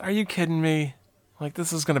 what? Are you kidding me? Like,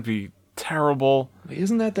 this is going to be terrible.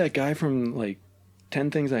 Isn't that guy from, like, 10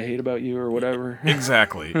 Things I Hate About You or whatever?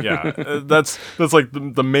 Exactly, yeah. That's like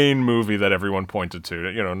the main movie that everyone pointed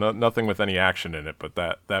to. Nothing with any action in it, but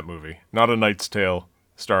that movie. Not A Knight's Tale,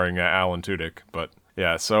 starring Alan Tudyk. But,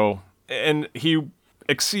 yeah, so... And he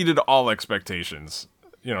exceeded all expectations,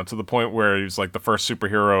 to the point where he was, like, the first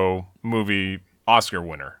superhero movie Oscar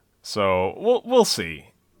winner. So, we'll see.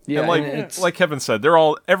 Yeah, and like Kevin said,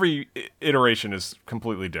 every iteration is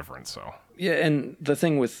completely different. So yeah, and the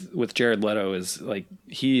thing with Jared Leto is like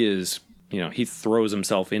he is he throws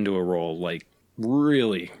himself into a role, like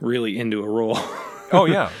really, really into a role. Oh,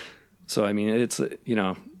 yeah. So, I mean, it's,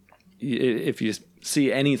 if you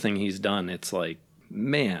see anything he's done, it's like,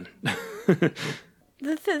 man.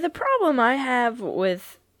 The problem I have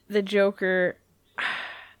with the Joker,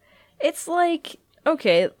 it's like,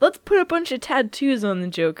 okay, let's put a bunch of tattoos on the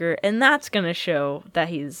Joker, and that's gonna show that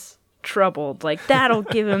he's troubled. Like, that'll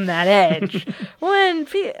give him that edge.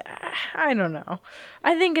 I don't know.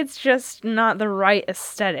 I think it's just not the right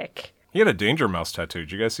aesthetic. He had a Danger Mouse tattoo.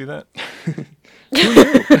 Did you guys see that?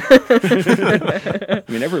 I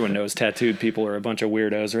mean, everyone knows tattooed people are a bunch of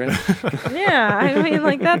weirdos, right? Yeah, I mean,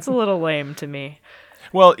 like, that's a little lame to me.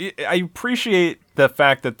 Well, I appreciate the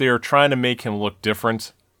fact that they're trying to make him look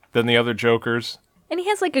different than the other Jokers. And he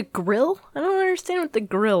has, like, a grill? I don't understand what the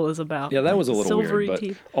grill is about. Yeah, that was a little Silvery weird. But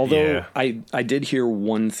teeth. although Yeah. I did hear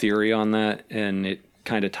one theory on that, and it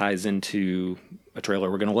kind of ties into a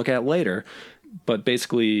trailer we're going to look at later, but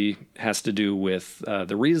basically has to do with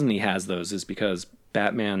the reason he has those is because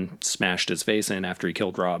Batman smashed his face in after he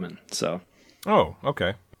killed Robin. So Oh,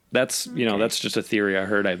 okay. that's that's just a theory I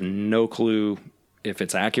heard. I have no clue if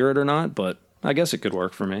it's accurate or not, but I guess it could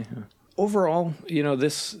work for me. Overall,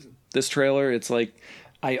 this trailer, it's like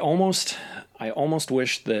I almost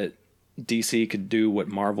wish that DC could do what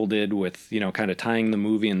Marvel did with, kind of tying the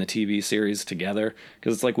movie and the TV series together,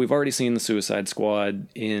 because it's like we've already seen the Suicide Squad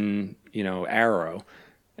in, Arrow,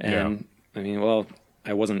 and I mean, well,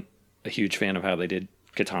 I wasn't a huge fan of how they did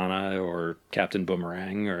Katana or Captain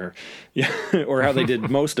Boomerang or how they did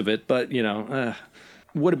most of it, but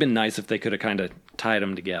would have been nice if they could have kind of tied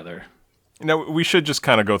them together. Now, we should just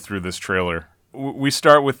kind of go through this trailer. We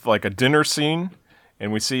start with like a dinner scene,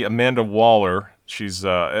 and we see Amanda Waller. She's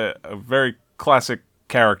a very classic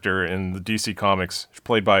character in the DC Comics. She's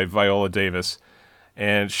played by Viola Davis.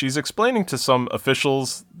 And she's explaining to some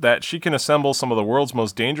officials that she can assemble some of the world's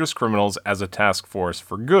most dangerous criminals as a task force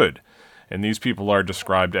for good. And these people are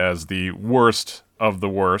described as the worst of the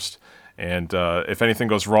worst. And if anything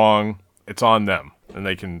goes wrong, it's on them. And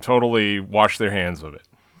they can totally wash their hands of it.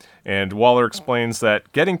 And Waller explains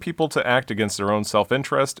that getting people to act against their own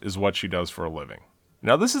self-interest is what she does for a living.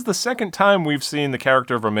 Now, this is the second time we've seen the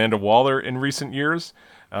character of Amanda Waller in recent years.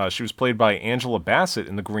 She was played by Angela Bassett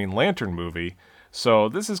in the Green Lantern movie. So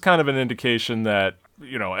this is kind of an indication that,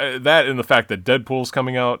 that and the fact that Deadpool's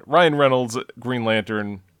coming out, Ryan Reynolds' Green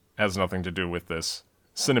Lantern has nothing to do with this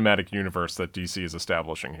cinematic universe that DC is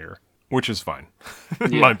establishing here, which is fine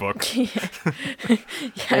in my book.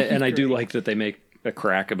 And I do like that they make a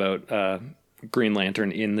crack about Green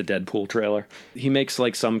Lantern in the Deadpool trailer. He makes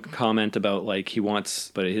like some comment about like he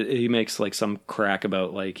makes like some crack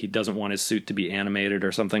about like he doesn't want his suit to be animated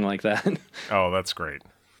or something like that. Oh, that's great.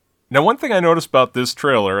 Now, one thing I noticed about this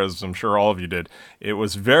trailer, as I'm sure all of you did, it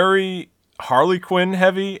was very Harley Quinn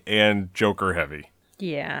heavy and Joker heavy.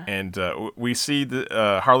 Yeah. And we see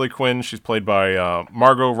the Harley Quinn. She's played by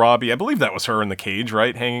Margot Robbie. I believe that was her in the cage,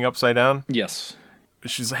 right? Hanging upside down? Yes.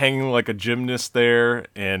 She's hanging like a gymnast there,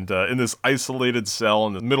 and in this isolated cell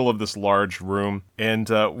in the middle of this large room. And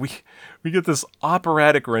we get this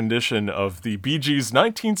operatic rendition of the Bee Gees'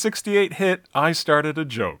 1968 hit, I Started a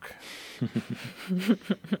Joke.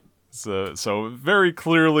 So very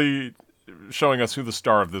clearly showing us who the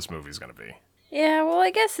star of this movie is going to be. Yeah, well,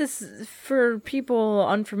 I guess this, for people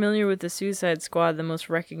unfamiliar with the Suicide Squad, the most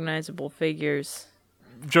recognizable figures.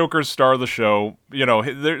 Joker's star of the show.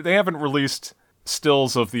 They haven't released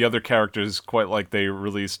stills of the other characters quite like they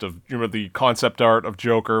released of the concept art of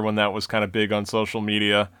Joker when that was kind of big on social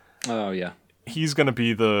media. Oh, yeah. He's going to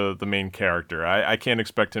be the main character. I can't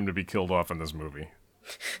expect him to be killed off in this movie.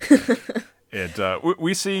 And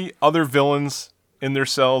we see other villains in their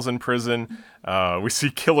cells in prison. We see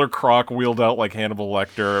Killer Croc wheeled out like Hannibal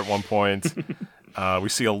Lecter at one point. We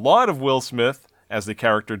see a lot of Will Smith as the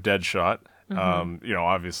character Deadshot.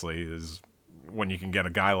 Obviously is when you can get a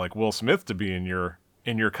guy like Will Smith to be in your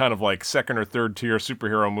kind of like second or third tier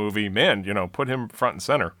superhero movie, man, put him front and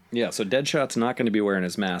center. Yeah, so Deadshot's not going to be wearing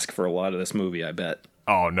his mask for a lot of this movie, I bet.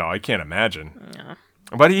 Oh, no, I can't imagine. Yeah.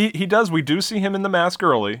 But he does. We do see him in the mask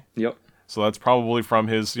early. Yep. So that's probably from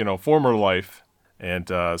his, former life. And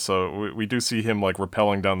so we do see him like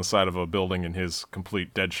rappelling down the side of a building in his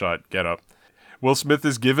complete Deadshot getup. Will Smith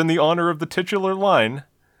is given the honor of the titular line.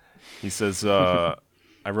 He says, I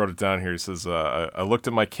wrote it down here. He says, I looked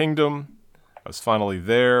at my kingdom. I was finally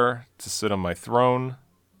there to sit on my throne.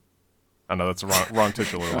 Oh, no, that's the wrong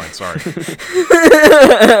titular line. Sorry.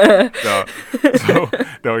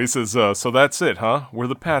 No, he says, so that's it, huh? We're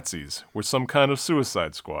the Patsies. We're some kind of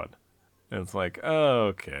Suicide Squad. And it's like,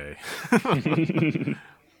 oh, okay.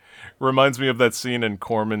 reminds me of that scene in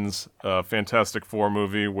Corman's Fantastic Four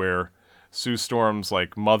movie where Sue Storm's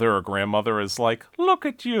like mother or grandmother is like, "Look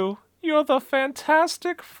at you, you're the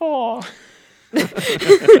Fantastic Four."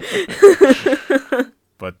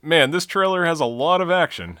 But man, this trailer has a lot of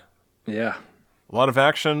action. Yeah. A lot of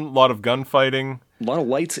action, a lot of gunfighting. A lot of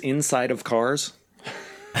lights inside of cars.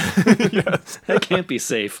 Yes. That can't be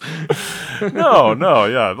safe. No,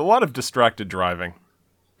 yeah. A lot of distracted driving.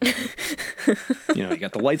 You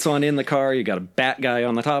got the lights on in the car, you got a bat guy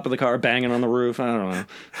on the top of the car banging on the roof. I don't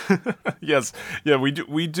know. Yes. Yeah,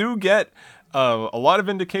 we do get a lot of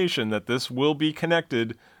indication that this will be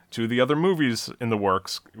connected to the other movies in the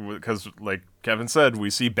works. Because, like Kevin said, we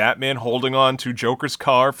see Batman holding on to Joker's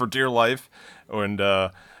car for dear life. And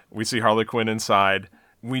we see Harley Quinn inside.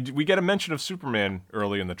 We get a mention of Superman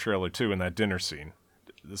early in the trailer, too, in that dinner scene.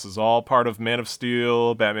 This is all part of Man of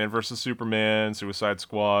Steel, Batman vs. Superman, Suicide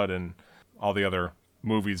Squad, and all the other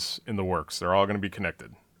movies in the works. They're all going to be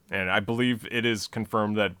connected. And I believe it is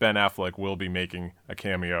confirmed that Ben Affleck will be making a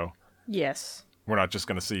cameo. Yes. We're not just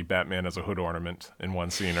going to see Batman as a hood ornament in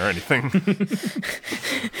one scene or anything.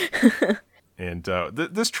 And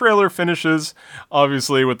this trailer finishes,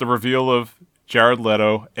 obviously, with the reveal of Jared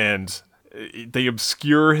Leto, and they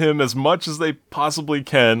obscure him as much as they possibly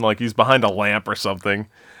can, like he's behind a lamp or something.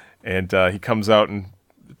 And he comes out and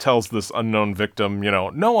tells this unknown victim,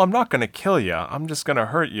 "No, I'm not going to kill you. I'm just going to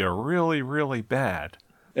hurt you really, really bad."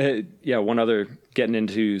 One other, getting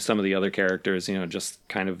into some of the other characters, just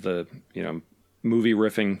kind of the, movie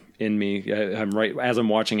riffing in me. As I'm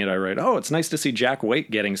watching it, I write, "Oh, it's nice to see Jack White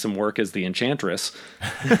getting some work as the Enchantress."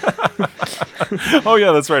 Oh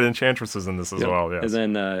yeah, that's right. Enchantress is in this as well. Yeah. And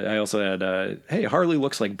then I also had, "Hey, Harley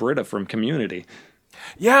looks like Britta from Community."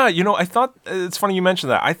 Yeah, I thought, it's funny you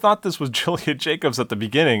mentioned that. I thought this was Julia Jacobs at the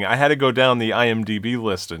beginning. I had to go down the IMDb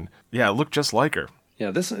list, and yeah, it looked just like her. Yeah,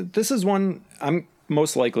 this is one I'm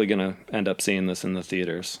most likely gonna end up seeing this in the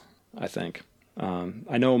theaters, I think.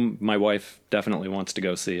 I know my wife definitely wants to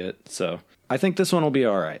go see it, so I think this one will be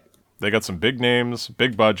all right. They got some big names,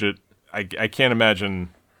 big budget. I can't imagine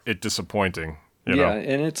it disappointing. You know?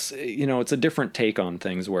 And it's it's a different take on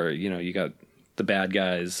things where you got the bad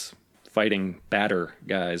guys fighting badder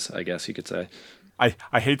guys, I guess you could say.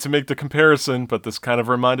 I hate to make the comparison, but this kind of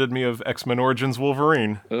reminded me of X-Men Origins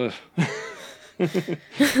Wolverine. Ugh.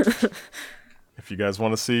 If you guys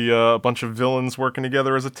want to see a bunch of villains working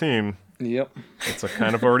together as a team, yep, it's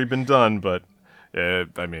kind of already been done. But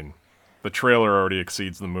I mean, the trailer already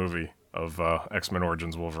exceeds the movie of X-Men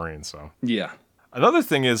Origins Wolverine. So yeah. Another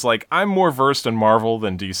thing is, like, I'm more versed in Marvel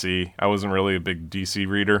than DC. I wasn't really a big DC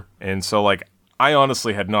reader, and so like I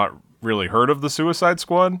honestly had not really heard of the Suicide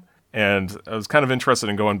Squad, and I was kind of interested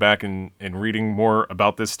in going back and reading more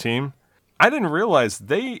about this team. I didn't realize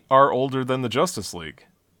they are older than the Justice League.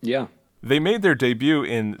 Yeah. They made their debut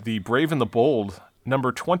in The Brave and the Bold,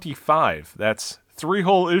 number 25. That's 3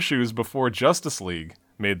 whole issues before Justice League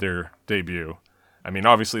made their debut. I mean,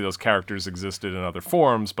 obviously those characters existed in other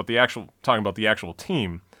forms, but talking about the actual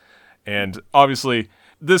team. And obviously,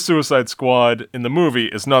 this Suicide Squad in the movie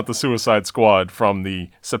is not the Suicide Squad from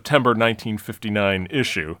the September 1959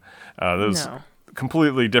 issue. That was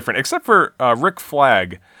completely different, except for Rick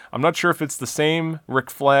Flag. I'm not sure if it's the same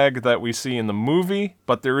Rick Flag that we see in the movie,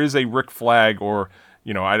 but there is a Rick Flag, or,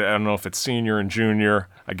 I don't know if it's senior and junior.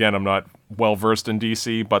 Again, I'm not well-versed in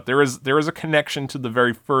DC, but there is a connection to the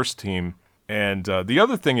very first team. And the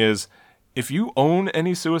other thing is, if you own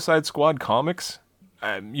any Suicide Squad comics,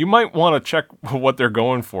 you might want to check what they're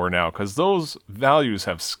going for now, because those values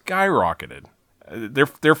have skyrocketed.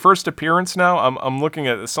 Their first appearance now, I'm looking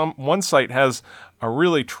at one site has a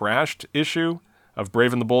really trashed issue of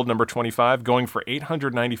Brave and the Bold number 25 going for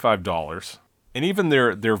 $895. And even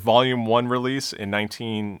their Volume 1 release in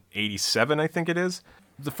 1987, I think it is,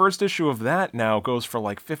 the first issue of that now goes for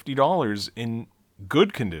like $50 in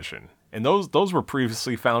good condition. And those were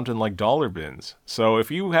previously found in like dollar bins. So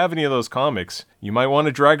if you have any of those comics, you might want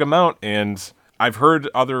to drag them out. And I've heard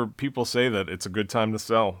other people say that it's a good time to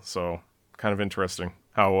sell. So kind of interesting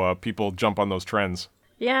how people jump on those trends.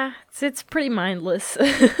 Yeah, it's pretty mindless.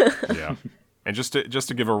 Yeah. And just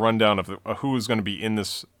to give a rundown of who is going to be in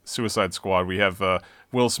this Suicide Squad, we have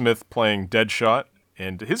Will Smith playing Deadshot.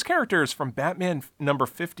 And his character is from Batman number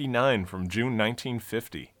 59 from June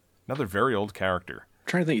 1950. Another very old character. I'm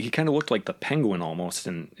trying to think, he kind of looked like the Penguin almost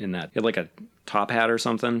in that. He had like a top hat or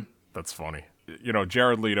something. That's funny.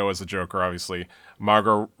 Jared Leto as the Joker, obviously.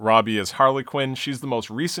 Margot Robbie as Harley Quinn. She's the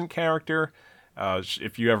most recent character.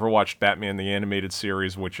 If you ever watched Batman the Animated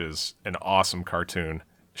Series, which is an awesome cartoon,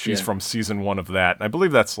 She's Yeah. from season 1 of that. I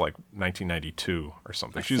believe that's like 1992 or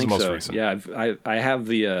something. She's the think most so. recent. Yeah, I have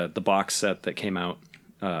the box set that came out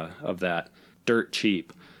of that, dirt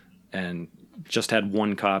cheap, and just had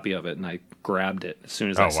one copy of it, and I grabbed it as soon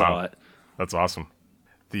as I saw it. That's awesome.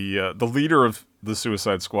 The leader of the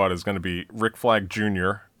Suicide Squad is going to be Rick Flag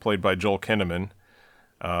Jr., played by Joel Kinnaman.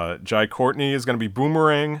 Jai Courtney is going to be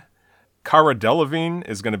Boomerang. Cara Delevingne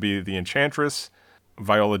is going to be the Enchantress.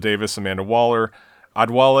 Viola Davis, Amanda Waller.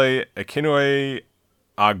 Adwale Akinwumi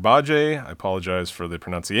Agbaje, I apologize for the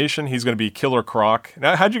pronunciation. He's going to be Killer Croc.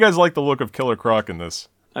 Now, how'd you guys like the look of Killer Croc in this?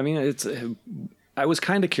 I mean, I was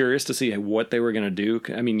kind of curious to see what they were going to do.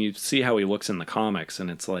 I mean, you see how he looks in the comics, and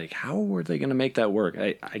it's like, how were they going to make that work?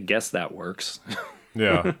 I guess that works.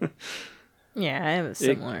 Yeah. Yeah, I was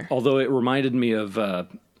similar. Although it reminded me of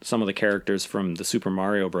some of the characters from the Super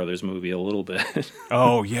Mario Brothers movie a little bit.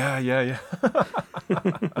 Oh, yeah.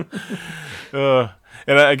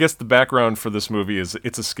 And I guess the background for this movie is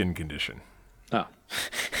it's a skin condition. Oh.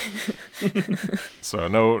 So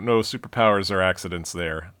no superpowers or accidents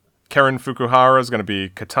there. Karen Fukuhara is going to be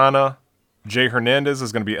Katana. Jay Hernandez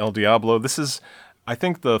is going to be El Diablo. This is, I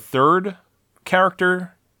think, the third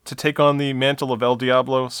character to take on the mantle of El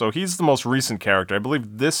Diablo. So he's the most recent character. I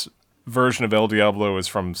believe this version of El Diablo is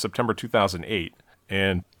from September 2008.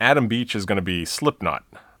 And Adam Beach is going to be Slipknot.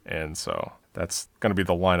 And so that's going to be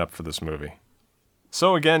the lineup for this movie.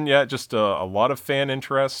 So again, yeah, just a lot of fan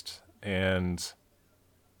interest and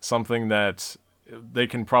something that they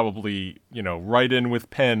can probably, write in with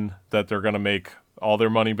pen that they're going to make all their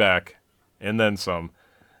money back and then some.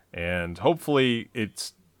 And hopefully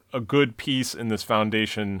it's a good piece in this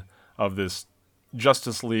foundation of this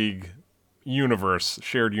Justice League universe,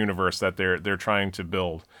 shared universe that they're trying to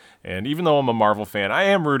build. And even though I'm a Marvel fan, I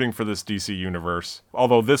am rooting for this DC universe.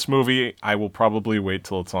 Although this movie, I will probably wait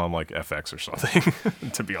till it's on like FX or something,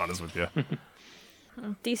 to be honest with you.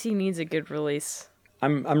 DC needs a good release.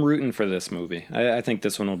 I'm rooting for this movie. I think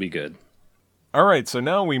this one will be good. All right, so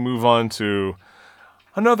now we move on to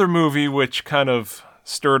another movie which kind of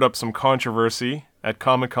stirred up some controversy at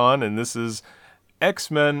Comic-Con, and this is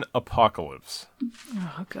X-Men Apocalypse.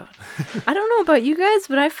 Oh, God. I don't know about you guys,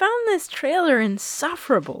 but I found this trailer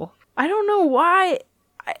insufferable. I don't know why.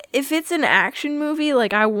 If it's an action movie,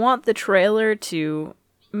 like, I want the trailer to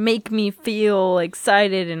make me feel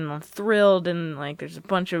excited and thrilled and, like, there's a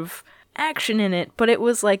bunch of action in it, but it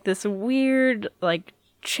was, like, this weird, like,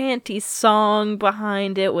 chanty song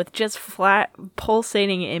behind it with just flat,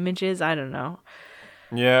 pulsating images. I don't know.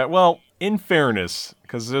 Yeah, well, in fairness,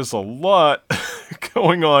 because there's a lot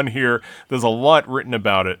going on here, there's a lot written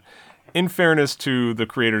about it. In fairness to the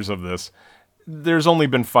creators of this, there's only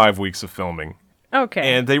been 5 weeks of filming. Okay.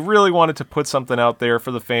 And they really wanted to put something out there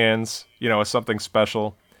for the fans, as something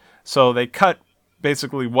special. So they cut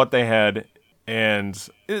basically what they had, and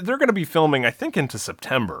they're going to be filming, I think, into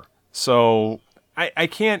September. So I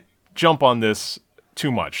can't jump on this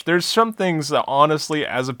too much. There's some things that, honestly,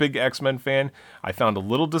 as a big X-Men fan, I found a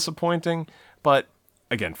little disappointing. But,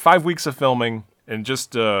 again, 5 weeks of filming, and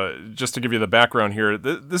just to give you the background here,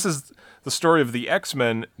 this is the story of the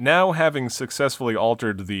X-Men now having successfully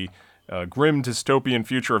altered the grim dystopian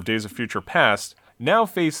future of Days of Future Past, now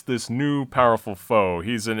face this new powerful foe.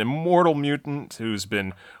 He's an immortal mutant who's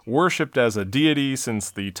been worshipped as a deity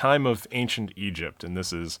since the time of ancient Egypt, and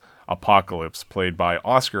this is Apocalypse, played by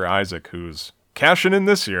Oscar Isaac, who's cashing in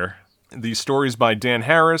this year. The story's by Dan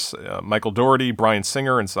Harris, Michael Dougherty, Bryan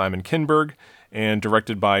Singer, and Simon Kinberg, and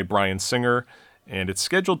directed by Bryan Singer, and it's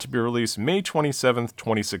scheduled to be released May 27th,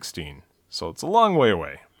 2016. So it's a long way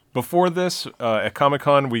away. Before this, at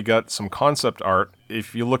Comic-Con, we got some concept art.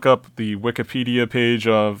 If you look up the Wikipedia page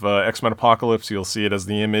of X-Men Apocalypse, you'll see it as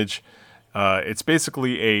the image. It's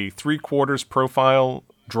basically a 3/4 profile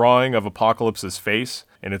drawing of Apocalypse's face,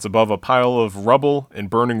 and it's above a pile of rubble and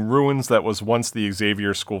burning ruins that was once the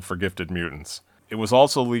Xavier School for Gifted Mutants. It was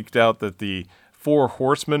also leaked out that the 4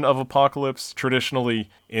 Horsemen of Apocalypse, traditionally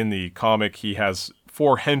in the comic, he has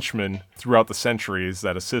 4 henchmen throughout the centuries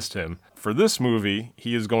that assist him. For this movie,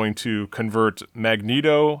 he is going to convert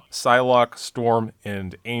Magneto, Psylocke, Storm,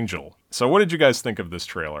 and Angel. So what did you guys think of this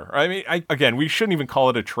trailer? I mean, again, we shouldn't even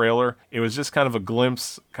call it a trailer. It was just kind of a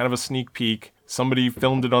glimpse, kind of a sneak peek. Somebody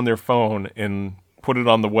filmed it on their phone and put it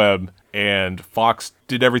on the web, and Fox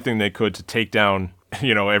did everything they could to take down,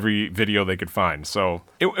 every video they could find. So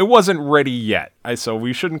it wasn't ready yet. So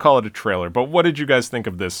we shouldn't call it a trailer. But what did you guys think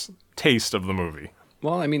of this taste of the movie?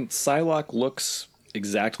 Well, I mean, Psylocke looks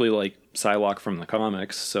exactly like Psylocke from the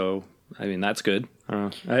comics, so, I mean, that's good.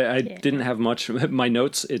 I didn't have much. My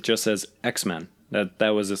notes, it just says X-Men. That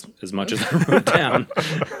was as much as I wrote down.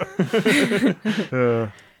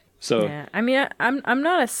 So Yeah, I mean, I'm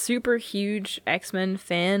not a super huge X-Men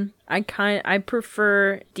fan. I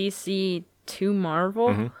prefer DC to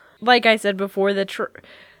Marvel. Like I said before,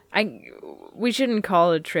 we shouldn't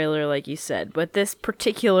call it a trailer like you said, but this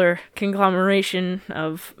particular conglomeration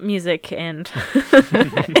of music and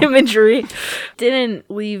imagery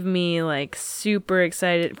didn't leave me like super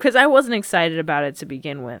excited because I wasn't excited about it to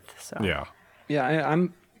begin with. So Yeah.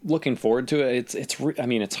 I'm looking forward to it. I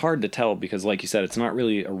mean, it's hard to tell because, like you said, it's not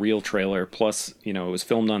really a real trailer. Plus, it was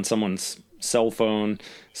filmed on someone's cell phone,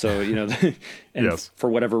 so and Yes. for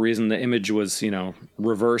whatever reason, the image was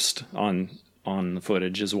reversed on the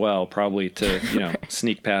footage as well, probably to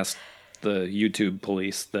sneak past the YouTube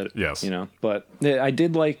police. That Yes. but I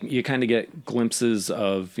did like you kind of get glimpses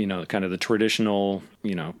of kind of the traditional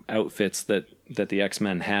outfits that the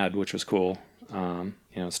X-Men had, which was cool.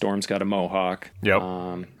 Storm's got a mohawk. Yep.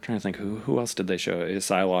 Trying to think who else did they show?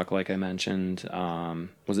 Psylocke, like I mentioned.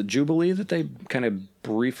 Was it Jubilee that they kind of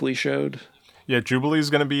briefly showed? Yeah, Jubilee's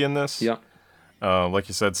going to be in this. Yeah. Like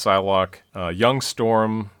you said, Psylocke, young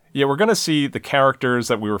Storm. Yeah, we're going to see the characters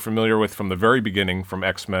that we were familiar with from the very beginning, from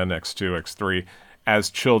X-Men, X2, X3, as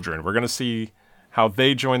children. We're going to see how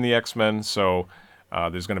they join the X-Men. So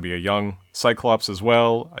there's going to be a young Cyclops as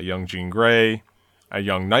well, a young Jean Grey, a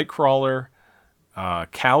young Nightcrawler.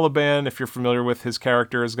 Caliban, if you're familiar with his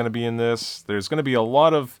character, is going to be in this. There's going to be a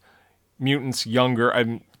lot of mutants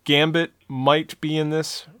younger. Gambit might be in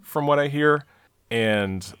this, from what I hear.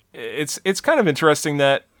 And it's kind of interesting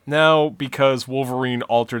that now, because Wolverine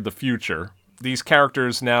altered the future, these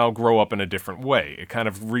characters now grow up in a different way. It kind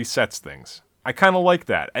of resets things. I kind of like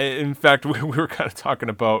that. In fact, we were kind of talking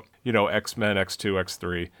about, X-Men, X2,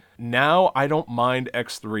 X3. Now I don't mind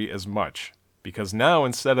X3 as much. Because now,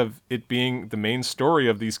 instead of it being the main story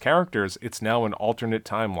of these characters, it's now an alternate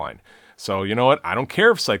timeline. So, you know what? I don't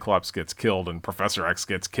care if Cyclops gets killed and Professor X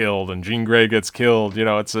gets killed and Jean Grey gets killed.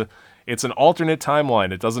 It's an alternate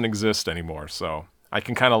timeline. It doesn't exist anymore. So I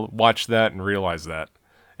can kind of watch that and realize that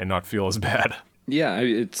and not feel as bad. Yeah,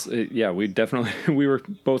 we were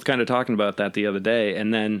both kind of talking about that the other day.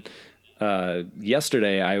 And then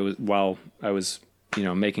yesterday, while I was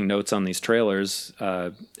making notes on these trailers,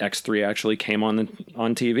 X3 actually came on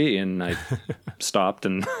TV, and I stopped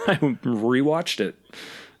and I rewatched it.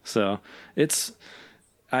 So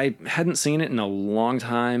I hadn't seen it in a long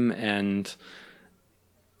time, and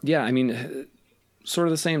yeah, I mean, sort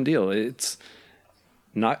of the same deal. It's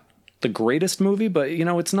not the greatest movie, but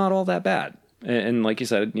it's not all that bad. And like you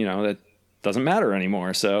said, that doesn't matter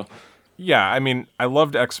anymore. So yeah, I mean, I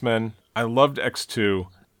loved X-Men. I loved X2.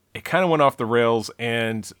 It kind of went off the rails,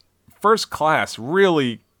 and First Class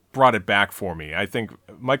really brought it back for me. I think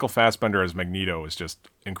Michael Fassbender as Magneto is just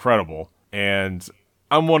incredible, and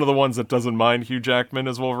I'm one of the ones that doesn't mind Hugh Jackman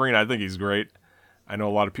as Wolverine. I think he's great. I know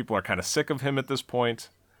a lot of people are kind of sick of him at this point,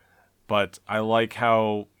 but I like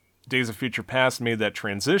how Days of Future Past made that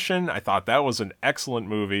transition. I thought that was an excellent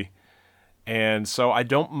movie. And so I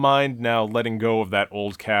don't mind now letting go of that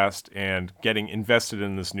old cast and getting invested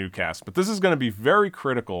in this new cast. But this is going to be very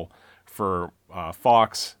critical for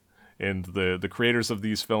Fox and the creators of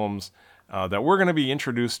these films, that we're going to be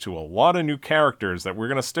introduced to a lot of new characters that we're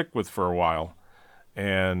going to stick with for a while.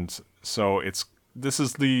 And so this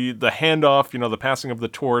is the handoff, the passing of the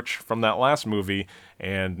torch from that last movie.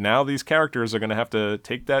 And now these characters are going to have to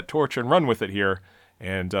take that torch and run with it here.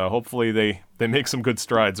 And hopefully they make some good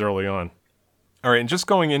strides early on. All right, and just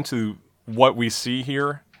going into what we see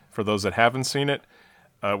here, for those that haven't seen it,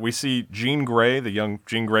 we see Jean Grey, the young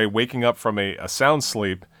Jean Grey, waking up from a sound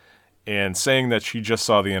sleep and saying that she just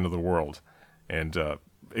saw the end of the world. And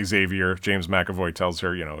Xavier, James McAvoy, tells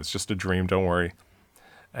her, it's just a dream, don't worry.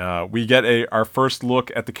 We get our first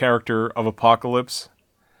look at the character of Apocalypse.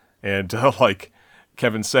 And like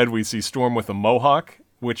Kevin said, we see Storm with a mohawk,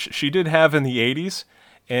 which she did have in the 80s.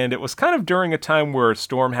 And it was kind of during a time where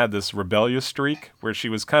Storm had this rebellious streak, where she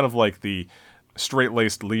was kind of like the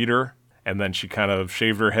straight-laced leader, and then she kind of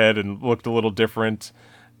shaved her head and looked a little different.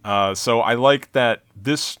 So I like that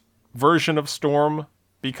this version of Storm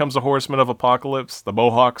becomes a Horseman of Apocalypse, the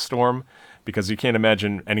Mohawk Storm, because you can't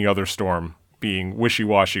imagine any other Storm being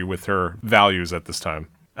wishy-washy with her values at this time.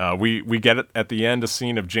 We get it at the end, a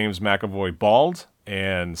scene of James McAvoy bald,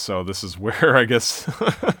 and so this is where, I guess,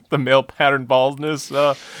 the male pattern baldness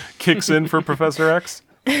kicks in for Professor X.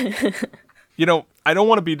 I don't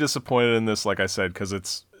want to be disappointed in this, like I said, because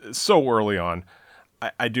it's so early on.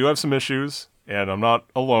 I do have some issues, and I'm not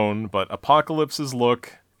alone, but Apocalypse's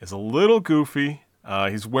look is a little goofy.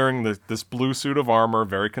 He's wearing this blue suit of armor,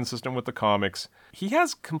 very consistent with the comics. He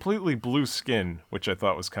has completely blue skin, which I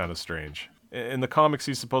thought was kind of strange. In the comics,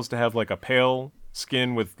 he's supposed to have like a pale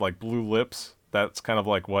skin with like blue lips. That's kind of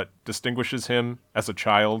like what distinguishes him as a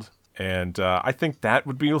child. And I think that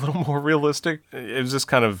would be a little more realistic. It was just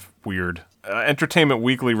kind of weird. Entertainment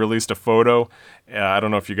Weekly released a photo. I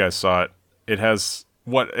don't know if you guys saw it. It has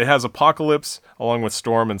Apocalypse along with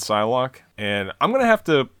Storm and Psylocke. And I'm going to have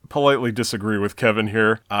to politely disagree with Kevin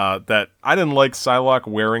here that I didn't like Psylocke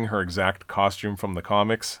wearing her exact costume from the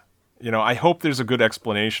comics. You know, I hope there's a good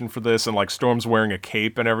explanation for this, and like Storm's wearing a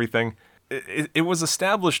cape and everything. It was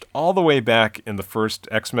established all the way back in the first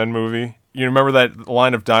X-Men movie. You remember that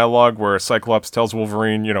line of dialogue where Cyclops tells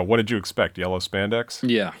Wolverine, you know, what did you expect, yellow spandex?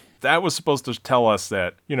 Yeah. That was supposed to tell us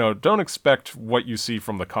that, you know, don't expect what you see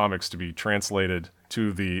from the comics to be translated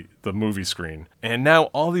to the movie screen. And now,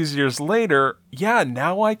 all these years later, yeah,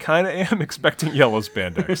 now I kind of am expecting yellow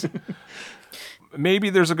spandex. Maybe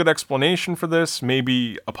there's a good explanation for this.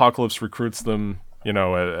 Maybe Apocalypse recruits them, you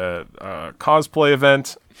know, at a cosplay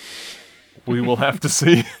event. We will have to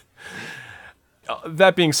see.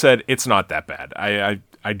 That being said, it's not that bad.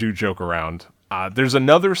 I do joke around. There's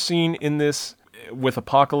another scene in this with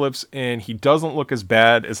Apocalypse, and he doesn't look as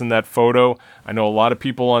bad as in that photo. I know a lot of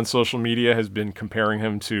people on social media has been comparing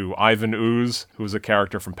him to Ivan Ooze, who's a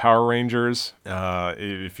character from Power Rangers.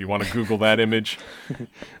 If you want to Google that image,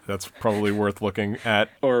 that's probably worth looking at.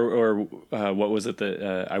 Or what was it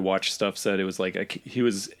that I watched stuff said? It was like he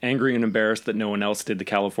was angry and embarrassed that no one else did the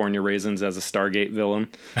California Raisins as a Stargate villain.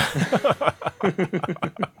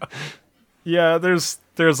 Yeah, there's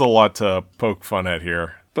a lot to poke fun at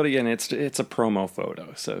here. But again, it's a promo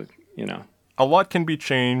photo, so, you know. A lot can be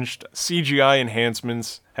changed. CGI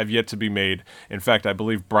enhancements have yet to be made. In fact, I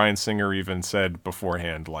believe Bryan Singer even said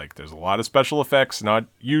beforehand, like, there's a lot of special effects not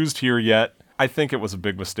used here yet. I think it was a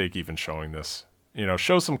big mistake even showing this. You know,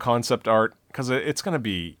 show some concept art, because it's going to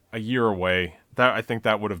be a year away. I think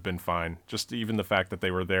that would have been fine. Just even the fact that they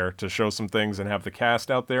were there to show some things and have the cast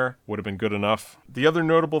out there would have been good enough. The other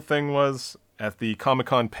notable thing was, at the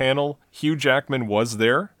Comic-Con panel, Hugh Jackman was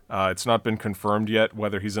there. It's not been confirmed yet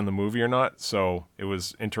whether he's in the movie or not, so it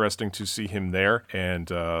was interesting to see him there.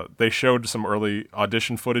 And they showed some early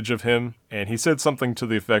audition footage of him, and he said something to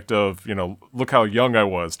the effect of, you know, look how young I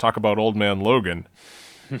was, talk about old man Logan.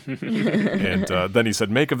 And then he said,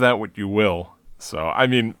 make of that what you will. So, I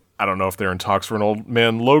mean, I don't know if they're in talks for an old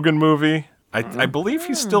man Logan movie. I believe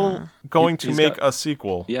he's still going to make a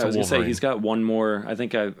sequel to Wolverine. Yeah, I was going to say, he's got one more. I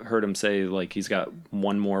think I heard him say, like, he's got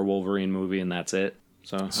one more Wolverine movie and that's it.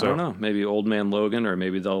 So I don't know. Maybe Old Man Logan, or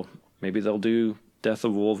maybe they'll do Death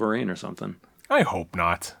of Wolverine or something. I hope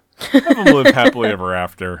not. Have them live happily ever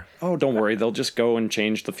after. Oh, don't worry. They'll just go and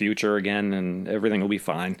change the future again and everything will be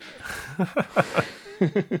fine.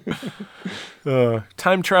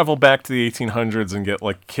 Time travel back to the 1800s and get,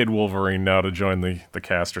 like, Kid Wolverine now to join the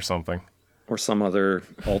cast or something. Or some other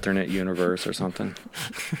alternate universe or something.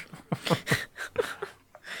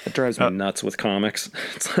 It drives me nuts with comics.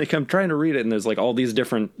 It's like I'm trying to read it and there's like all these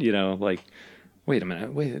different, you know, like, wait a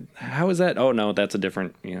minute, how is that? Oh, no, that's a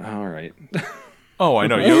different, you know, all right. Oh, I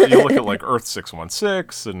know. You look at like Earth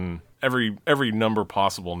 616 and every number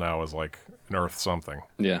possible now is like an Earth something.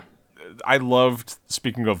 Yeah. I loved,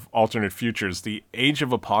 speaking of alternate futures, the Age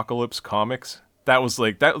of Apocalypse comics. That was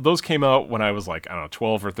like, those came out when I was like, I don't know,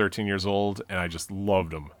 12 or 13 years old, and I just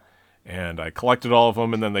loved them. And I collected all of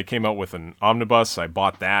them, and then they came out with an omnibus. I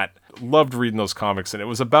bought that. Loved reading those comics, and it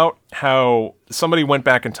was about how somebody went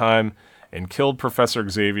back in time and killed Professor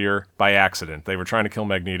Xavier by accident. They were trying to kill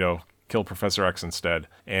Magneto, kill Professor X instead.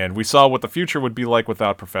 And we saw what the future would be like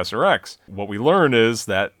without Professor X. What we learned is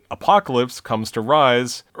that Apocalypse comes to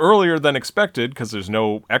rise earlier than expected because there's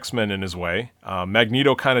no X-Men in his way.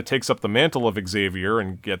 Magneto kind of takes up the mantle of Xavier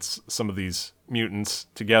and gets some of these mutants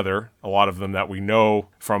together, a lot of them that we know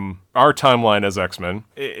from our timeline as X-Men.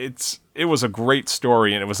 It was a great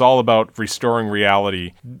story, and it was all about restoring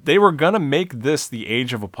reality. They were going to make this the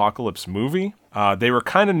Age of Apocalypse movie. They were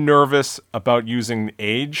kind of nervous about using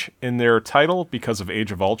age in their title because of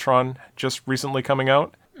Age of Ultron just recently coming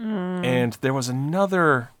out. And there was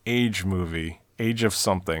another Age movie, Age of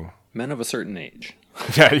something. Men of a Certain Age.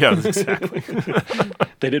 Yeah, exactly.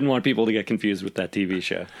 They didn't want people to get confused with that TV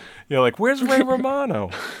show. Yeah, like, where's Ray Romano?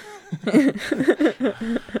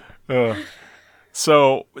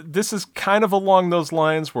 So this is kind of along those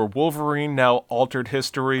lines where Wolverine now altered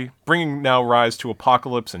history, bringing now rise to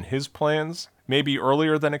Apocalypse and his plans, maybe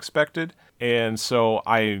earlier than expected. And so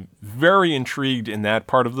I'm very intrigued in that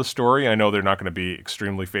part of the story. I know they're not going to be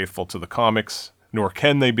extremely faithful to the comics, nor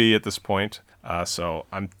can they be at this point. So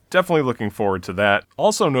I'm definitely looking forward to that.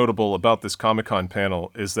 Also notable about this Comic-Con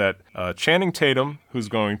panel is that Channing Tatum, who's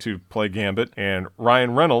going to play Gambit, and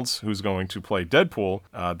Ryan Reynolds, who's going to play Deadpool,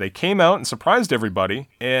 they came out and surprised everybody.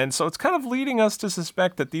 And so it's kind of leading us to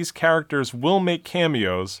suspect that these characters will make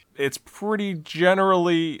cameos. It's pretty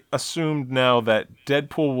generally assumed now that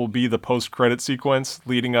Deadpool will be the post-credit sequence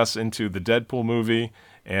leading us into the Deadpool movie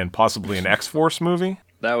and possibly an X-Force movie.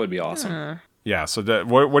 That would be awesome. Yeah, so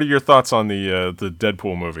what are your thoughts on the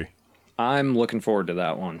Deadpool movie? I'm looking forward to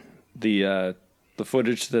that one. The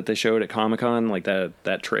footage that they showed at Comic-Con, like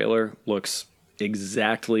that trailer, looks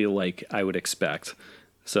exactly like I would expect.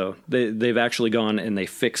 So they've actually gone and they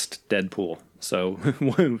fixed Deadpool. So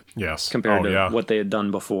Yes. compared to what they had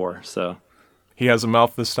done before. So He has a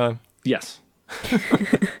mouth this time? yes.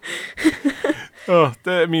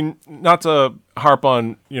 I mean, not to harp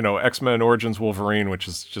on, X-Men Origins Wolverine, which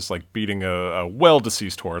is just like beating a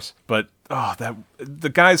well-deceased horse, but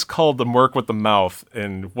the guy's called the Merc with the mouth,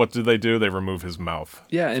 and what do? They remove his mouth.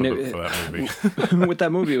 Yeah, for that movie. With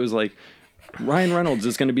that movie, it was like Ryan Reynolds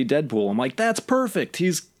is going to be Deadpool. I'm like, that's perfect.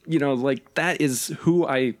 He's, like that is who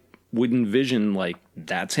I would envision. Like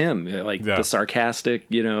that's him. Like the sarcastic,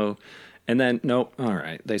 and then nope. All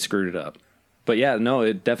right, they screwed it up. But yeah, no,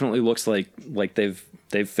 it definitely looks like they've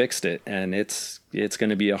fixed it, and it's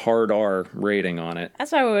going to be a hard R rating on it.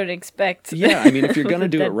 That's what I would expect. Yeah, I mean, if you're going to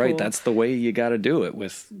do it right, Deadpool. that's the way you got to do it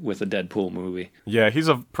with a Deadpool movie. Yeah, he's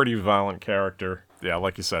a pretty violent character. Yeah,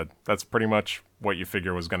 like you said, that's pretty much what you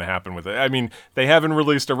figure was going to happen with it. I mean, they haven't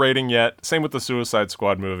released a rating yet. Same with the Suicide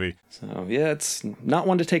Squad movie. So yeah, it's not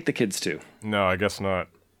one to take the kids to. No, I guess not.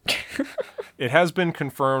 It has been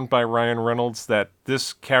confirmed by Ryan Reynolds that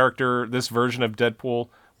this character, this version of Deadpool,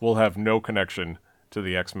 will have no connection to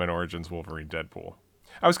the X-Men Origins Wolverine Deadpool.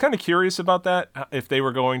 I was kind of curious about that, if they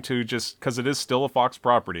were going to just, because it is still a Fox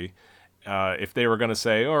property, if they were going to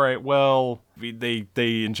say, all right, well, they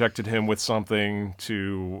injected him with something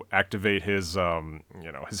to activate his,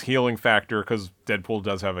 his healing factor, because Deadpool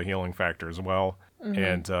does have a healing factor as well,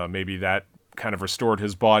 and maybe that kind of restored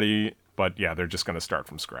his body, but yeah, they're just going to start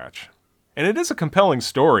from scratch. And it is a compelling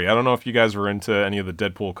story. I don't know if you guys were into any of the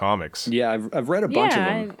Deadpool comics. Yeah, I've read a bunch of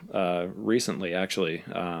them recently, actually,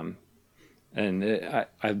 and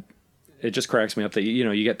it just cracks me up that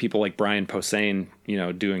you get people like Brian Posehn,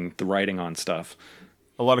 doing the writing on stuff.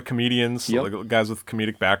 A lot of comedians, like guys with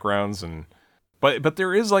comedic backgrounds, but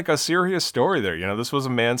there is like a serious story there. This was a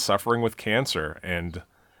man suffering with cancer and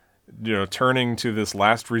turning to this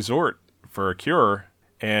last resort for a cure,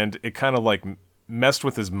 and it kind of like messed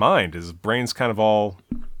with his mind. His brain's kind of all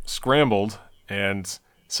scrambled, and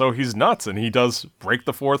so he's nuts, and he does break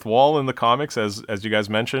the fourth wall in the comics, as you guys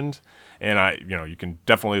mentioned. And you can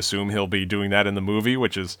definitely assume he'll be doing that in the movie,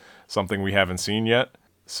 which is something we haven't seen yet.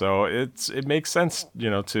 So it makes sense,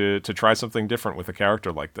 to try something different with a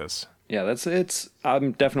character like this. Yeah,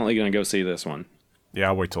 I'm definitely going to go see this one. Yeah,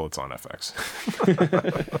 I'll wait till it's on FX.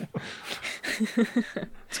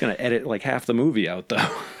 It's going to edit like half the movie out,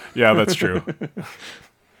 though. Yeah, that's true.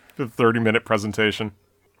 The 30-minute presentation.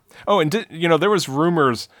 Oh, and there was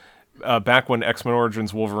rumors back when X-Men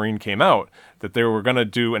Origins Wolverine came out that they were going to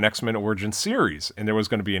do an X-Men Origins series, and there was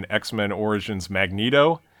going to be an X-Men Origins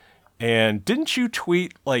Magneto. And didn't you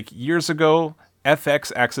tweet like years ago,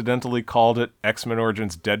 FX accidentally called it X-Men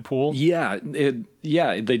Origins Deadpool? Yeah,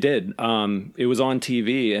 they did. It was on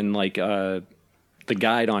TV, and like the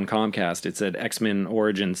guide on Comcast, it said X-Men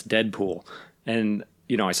Origins Deadpool, and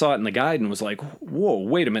I saw it in the guide and was like, whoa,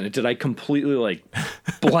 wait a minute. Did I completely like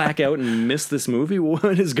black out and miss this movie?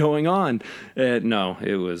 What is going on? No,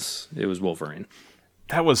 it was Wolverine.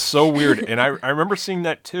 That was so weird. And I remember seeing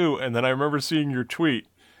that too. And then I remember seeing your tweet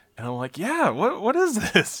and I'm like, yeah, what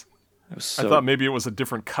is this? I thought maybe it was a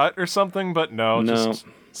different cut or something, but no. Just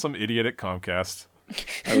some idiot at Comcast.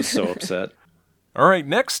 I was so upset. All right,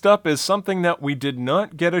 next up is something that we did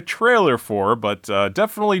not get a trailer for, but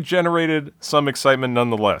definitely generated some excitement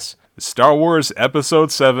nonetheless. Star Wars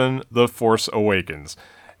Episode 7, The Force Awakens.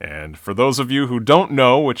 And for those of you who don't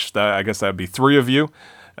know, which I guess that would be 3 of you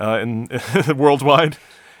in worldwide,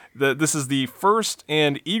 this is the first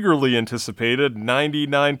and eagerly anticipated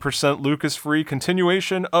 99% Lucas-free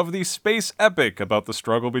continuation of the space epic about the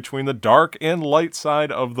struggle between the dark and light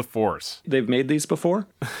side of the Force. They've made these before?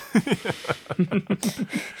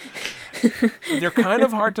 They're kind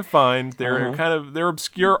of hard to find. They're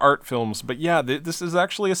obscure art films, but yeah, this is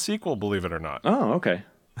actually a sequel, believe it or not. Oh, okay.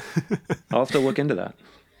 I'll have to look into that.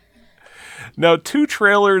 Now, 2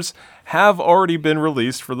 trailers have already been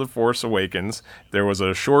released for The Force Awakens. There was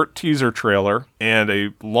a short teaser trailer and a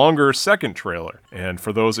longer second trailer. And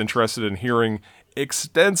for those interested in hearing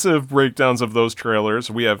extensive breakdowns of those trailers.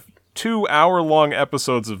 We have 2-hour-long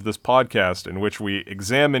episodes of this podcast in which we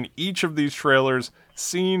examine each of these trailers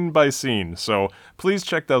scene by scene. So please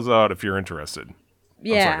check those out if you're interested.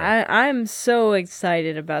 Yeah, I'm so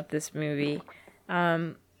excited about this movie.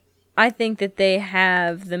 I think that they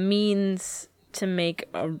have the means to make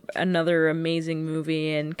another amazing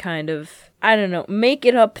movie and kind of, I don't know, make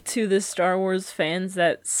it up to the Star Wars fans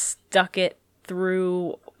that stuck it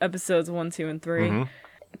through episodes 1, 2, and 3. Mm-hmm.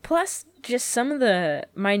 Plus, just some of the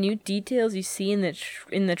minute details you see in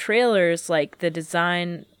the trailers, like the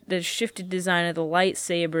design, the shifted design of the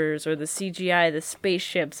lightsabers or the CGI, the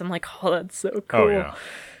spaceships. I'm like, oh, that's so cool. Oh, yeah.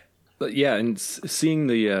 But yeah, and seeing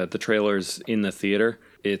the trailers in the theater,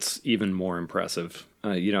 it's even more impressive.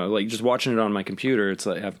 Like just watching it on my computer, it's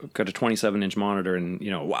like I've got a 27-inch monitor, and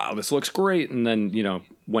wow, this looks great. And then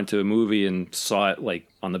went to a movie and saw it like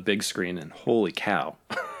on the big screen, and holy cow!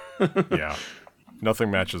 Yeah, nothing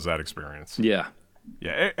matches that experience. Yeah.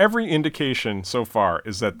 Yeah, every indication so far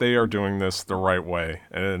is that they are doing this the right way,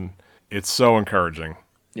 and it's so encouraging.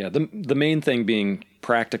 Yeah, the main thing being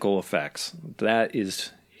practical effects. That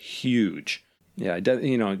is huge. Yeah,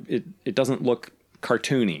 it doesn't look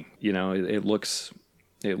cartoony. It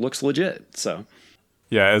looks legit. So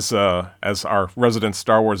yeah, as our resident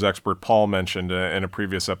Star Wars expert Paul mentioned in a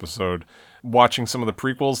previous episode, watching some of the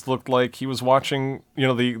prequels looked like he was watching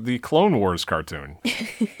the Clone Wars cartoon.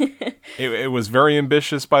 It was very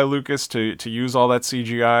ambitious by Lucas to use all that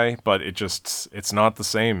CGI, but it's not the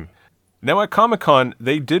same. Now at Comic-Con,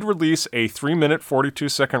 they did release a 3-minute,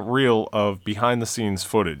 42-second reel of behind-the-scenes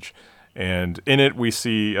footage. And in it, we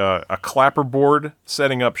see a clapperboard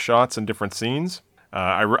setting up shots in different scenes.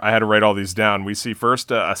 I had to write all these down. We see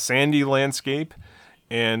first a sandy landscape,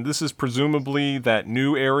 and this is presumably that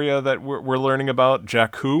new area that we're learning about,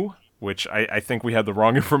 Jakku, which I think we had the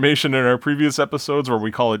wrong information in our previous episodes where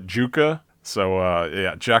we call it Juka. So,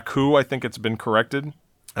 Jakku, I think it's been corrected.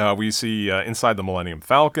 We see inside the Millennium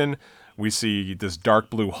Falcon, we see this dark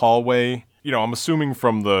blue hallway. I'm assuming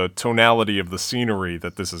from the tonality of the scenery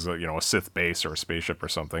that this is a Sith base or a spaceship or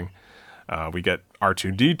something. We get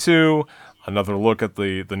R2-D2, another look at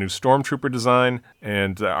the new Stormtrooper design,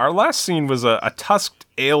 and our last scene was a tusked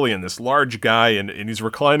alien, this large guy, and he's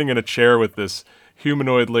reclining in a chair with this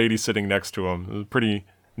humanoid lady sitting next to him. It was a pretty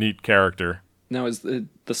neat character. Now, is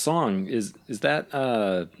the song, is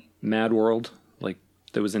that Mad World, like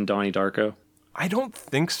that was in Donnie Darko? I don't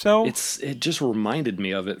think so. It just reminded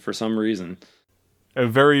me of it for some reason. A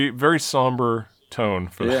very, very somber tone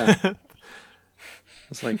for that. Yeah.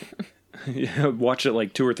 It's like, watch it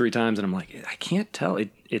like 2 or 3 times, and I'm like, I can't tell.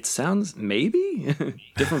 It sounds maybe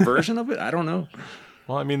different version of it. I don't know.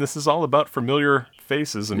 Well, I mean, this is all about familiar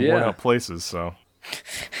faces and worn out places, so.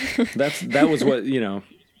 That was what,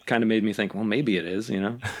 kind of made me think, well, maybe it is,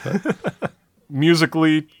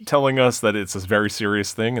 Musically telling us that it's a very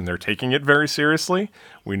serious thing and they're taking it very seriously.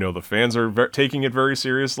 We know the fans are taking it very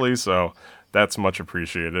seriously, so that's much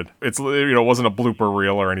appreciated. It's it wasn't a blooper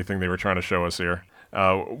reel or anything they were trying to show us here.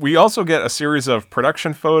 We also get a series of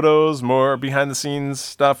production photos, more behind-the-scenes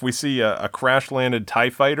stuff. We see a crash-landed TIE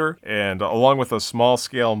fighter, and along with a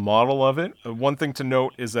small-scale model of it. One thing to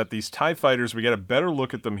note is that these TIE fighters, we get a better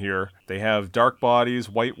look at them here. They have dark bodies,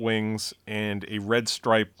 white wings, and a red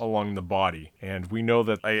stripe along the body. And we know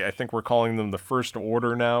that, I think we're calling them the First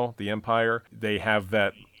Order now, the Empire. They have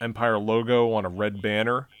that Empire logo on a red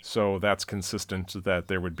banner, so that's consistent that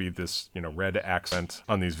there would be this, red accent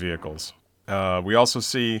on these vehicles. We also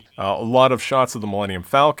see a lot of shots of the Millennium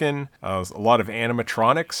Falcon, a lot of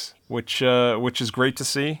animatronics, which is great to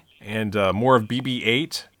see, and more of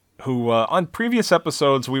BB-8, who on previous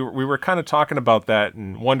episodes we were kind of talking about that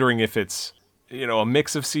and wondering if it's a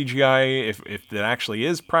mix of CGI, if it actually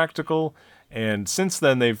is practical. And since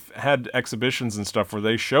then, they've had exhibitions and stuff where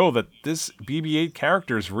they show that this BB-8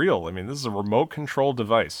 character is real. I mean, this is a remote control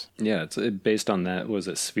device. Yeah, it's based on that. Was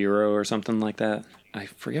it Sphero or something like that? I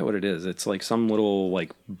forget what it is. It's like some little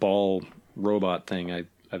like ball robot thing.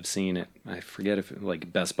 I've seen it. I forget if it,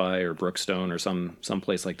 like Best Buy or Brookstone or some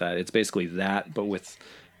place like that. It's basically that, but with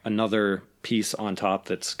another piece on top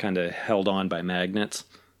that's kind of held on by magnets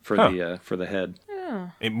for the head. Yeah.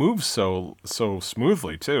 It moves so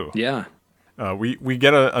smoothly too. Yeah. We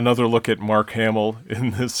get another look at Mark Hamill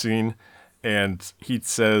in this scene, and he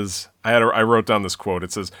says, I wrote down this quote.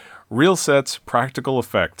 It says, "Real sets, practical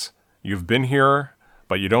effects. You've been here,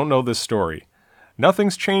 but you don't know this story.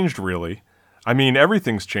 Nothing's changed, really. I mean,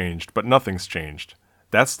 everything's changed, but nothing's changed.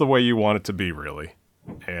 That's the way you want it to be, really."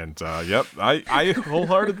 And, yep, I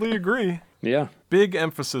wholeheartedly agree. Yeah. Big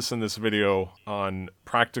emphasis in this video on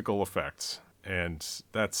practical effects. And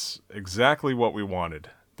that's exactly what we wanted.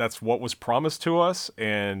 That's what was promised to us,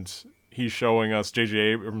 and he's showing us, J.J.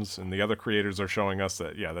 Abrams and the other creators are showing us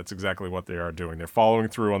that, yeah, that's exactly what they are doing. They're following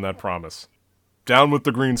through on that promise. Down with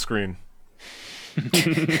the green screen.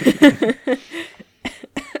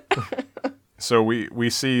 So we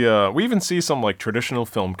see, we even see some like traditional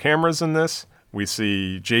film cameras in this. We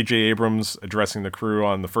see J.J. Abrams addressing the crew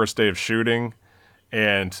on the first day of shooting,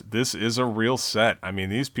 and this is a real set. I mean,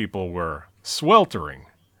 these people were sweltering,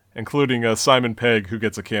 including Simon Pegg, who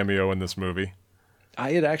gets a cameo in this movie.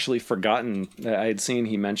 I had actually forgotten. I had seen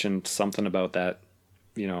he mentioned something about that,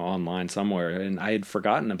 online somewhere, and I had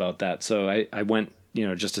forgotten about that. So I went,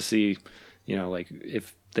 just to see, like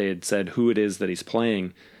if they had said who it is that he's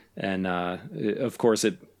playing, and of course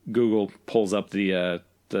Google pulls up the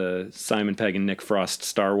Simon Pegg and Nick Frost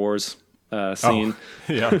Star Wars scene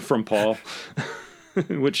from Paul.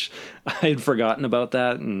 Which I had forgotten about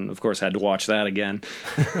that, and of course had to watch that again.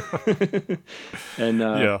 And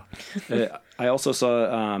I also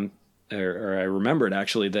saw, or I remembered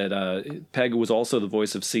actually, that Pegg was also the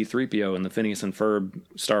voice of C-3PO in the Phineas and Ferb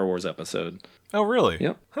Star Wars episode. Oh, really?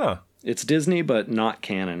 Yep. Huh. It's Disney, but not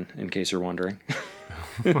canon, in case you're wondering.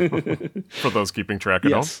 For those keeping track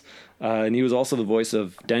at home. Yes. And he was also the voice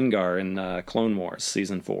of Dengar in Clone Wars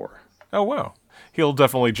Season 4. Oh, wow. He'll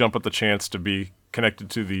definitely jump at the chance to be connected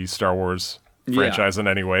to the Star Wars franchise in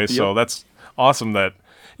any way. So that's awesome that,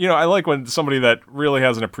 I like when somebody that really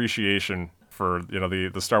has an appreciation for,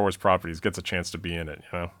 the Star Wars properties gets a chance to be in it,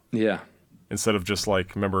 Yeah. Instead of just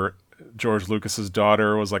like, remember George Lucas's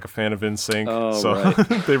daughter was like a fan of NSYNC. Oh, so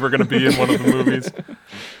right. they were going to be in one of the movies.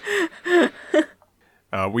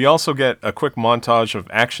 We also get a quick montage of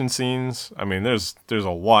action scenes. I mean, there's a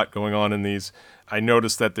lot going on in these. I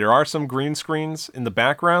noticed that there are some green screens in the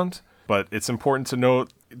background, but it's important to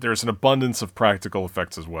note there's an abundance of practical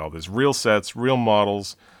effects as well. There's real sets, real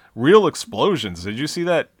models, real explosions. Did you see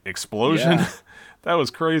that explosion? Yeah. That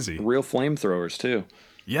was crazy. Real flamethrowers, too.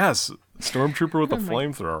 Yes, Stormtrooper with a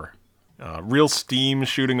flamethrower. Real steam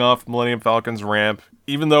shooting off Millennium Falcon's ramp.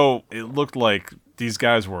 Even though it looked like these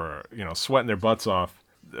guys were, sweating their butts off,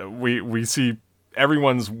 we see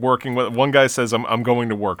everyone's working with. One guy says, I'm going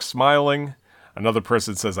to work smiling. Another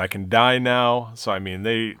person says, I can die now. So, I mean,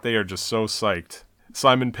 they are just so psyched.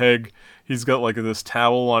 Simon Pegg, he's got like this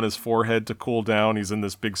towel on his forehead to cool down. He's in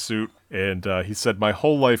this big suit. And he said, my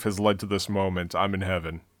whole life has led to this moment. I'm in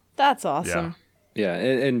heaven. That's awesome. Yeah,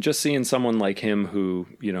 and just seeing someone like him who,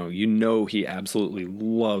 he absolutely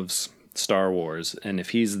loves Star Wars. And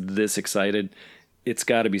if he's this excited, it's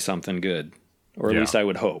got to be something good. Or at least I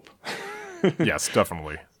would hope. Yes,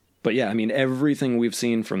 definitely. But yeah, I mean, everything we've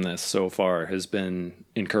seen from this so far has been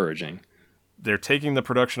encouraging. They're taking the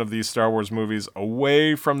production of these Star Wars movies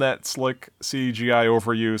away from that slick CGI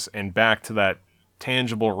overuse and back to that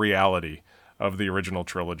tangible reality of the original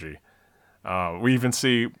trilogy. We even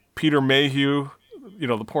see Peter Mayhew,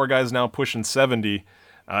 the poor guy's now pushing 70,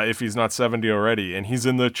 if he's not 70 already, and he's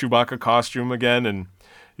in the Chewbacca costume again and,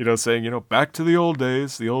 saying, back to the old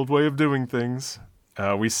days, the old way of doing things.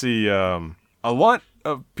 We see a lot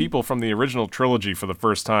of people from the original trilogy for the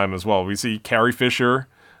first time as well. We see Carrie Fisher,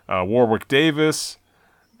 Warwick Davis,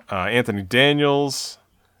 Anthony Daniels.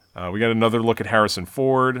 We got another look at Harrison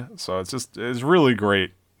Ford. So it's really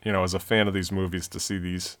great, as a fan of these movies to see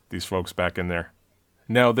these folks back in there.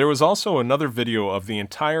 Now, there was also another video of the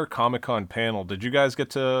entire Comic-Con panel. Did you guys get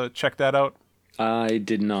to check that out? I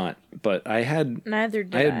did not, but I had... Neither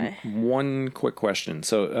did I had one quick question.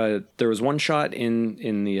 So there was one shot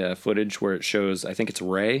in the footage where it shows, I think it's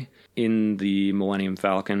Rey in the Millennium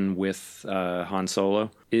Falcon with Han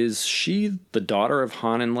Solo. Is she the daughter of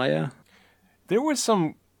Han and Leia? There were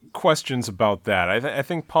some questions about that. I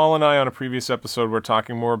think Paul and I on a previous episode were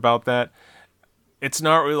talking more about that. It's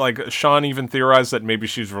not really like Sean even theorized that maybe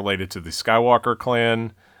she's related to the Skywalker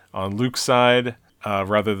clan on Luke's side.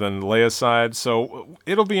 Rather than Leia's side. So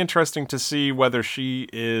it'll be interesting to see whether she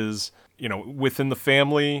is, within the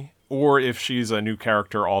family or if she's a new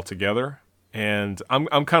character altogether. And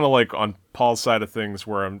I'm kind of like on Paul's side of things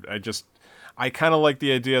where I kind of like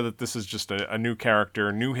the idea that this is just a new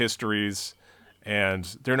character, new histories, and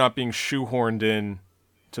they're not being shoehorned in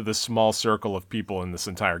to this small circle of people in this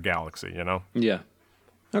entire galaxy, Yeah.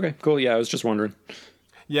 Okay, cool. Yeah, I was just wondering.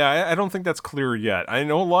 Yeah, I don't think that's clear yet. I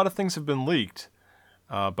know a lot of things have been leaked.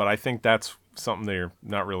 But I think that's something they're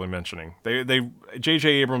not really mentioning. J.J.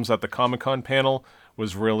 Abrams at the Comic-Con panel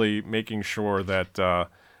was really making sure that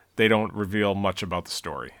they don't reveal much about the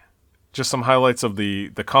story. Just some highlights of the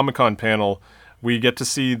Comic-Con panel. We get to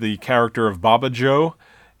see the character of Baba Joe,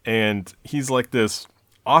 and he's like this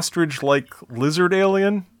ostrich-like lizard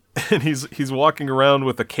alien. and he's walking around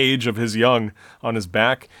with a cage of his young on his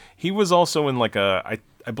back. He was also in like I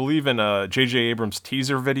believe in a J.J. Abrams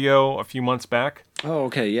teaser video a few months back. Oh,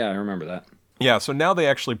 okay, yeah, I remember that. Yeah, so now they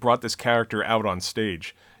actually brought this character out on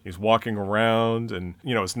stage. He's walking around, and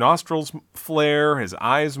his nostrils flare, his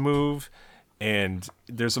eyes move, and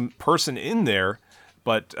there's a person in there.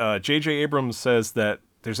 But J.J. Abrams says that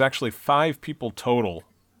there's actually 5 people total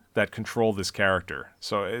that control this character.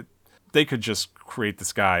 So they could just create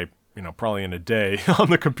this guy, probably in a day on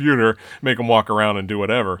the computer, make him walk around and do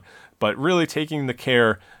whatever. But really taking the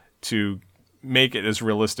care to make it as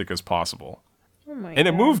realistic as possible. Oh my and God.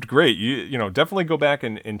 It moved great. You definitely go back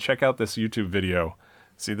and check out this YouTube video.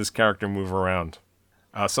 See this character move around.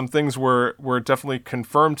 Some things were definitely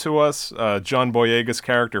confirmed to us. John Boyega's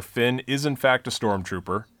character, Finn, is in fact a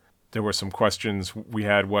stormtrooper. There were some questions we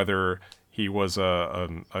had whether he was a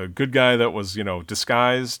good guy that was,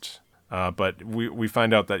 disguised. But we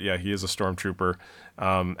find out that, yeah, he is a stormtrooper.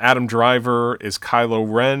 Adam Driver is Kylo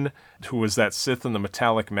Ren, who was that Sith in the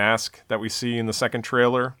metallic mask that we see in the second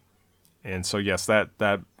trailer. And so, yes, that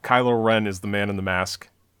Kylo Ren is the man in the mask.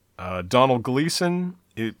 Donald Gleason,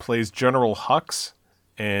 it plays General Hux,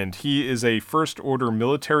 and he is a First Order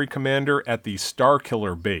military commander at the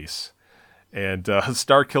Starkiller base. And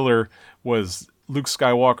Starkiller was Luke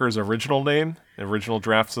Skywalker's original name, original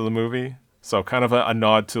drafts of the movie. So kind of a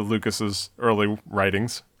nod to Lucas's early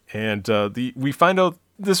writings. And we find out,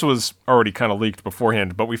 this was already kind of leaked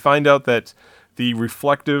beforehand, but we find out that the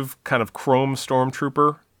reflective kind of chrome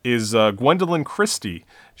stormtrooper is Gwendolyn Christie.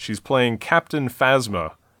 She's playing Captain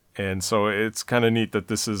Phasma. And so it's kind of neat that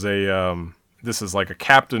this is like a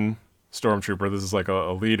captain stormtrooper. This is like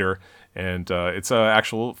a leader, and it's an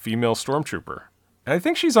actual female stormtrooper. And I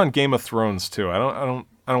think she's on Game of Thrones too. I don't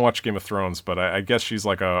watch Game of Thrones, but I guess she's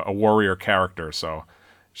like a warrior character. So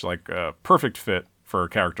she's like a perfect fit for a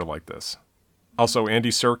character like this. Also, Andy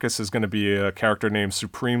Serkis is going to be a character named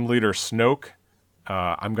Supreme Leader Snoke.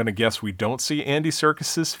 I'm going to guess we don't see Andy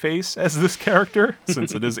Serkis's face as this character,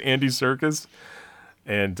 since it is Andy Serkis.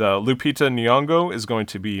 And Lupita Nyong'o is going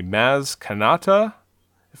to be Maz Kanata,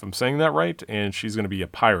 if I'm saying that right, and she's going to be a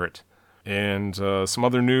pirate. And some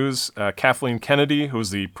other news, Kathleen Kennedy, who's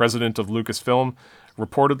the president of Lucasfilm,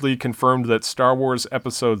 reportedly confirmed that Star Wars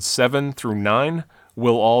Episodes 7 through 9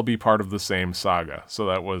 will all be part of the same saga. So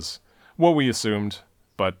that was what we assumed,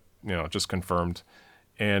 but, just confirmed.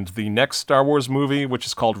 And the next Star Wars movie, which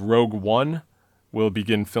is called Rogue One, will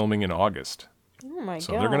begin filming in August. Oh my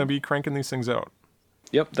So God. they're going to be cranking these things out.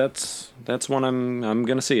 Yep, that's one I'm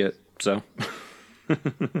gonna see it. So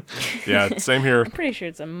Yeah, same here. I'm pretty sure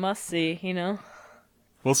it's a must-see,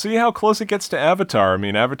 We'll see how close it gets to Avatar. I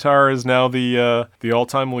mean, Avatar is now the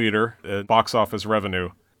all-time leader at box office revenue.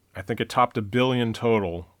 I think it topped $1 billion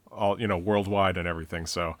total, all worldwide and everything.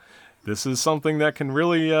 So this is something that can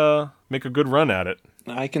really make a good run at it.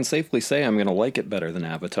 I can safely say I'm gonna like it better than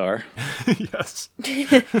Avatar. Yes.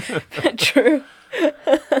 True.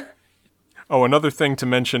 Oh, another thing to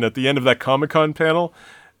mention, at the end of that Comic-Con panel,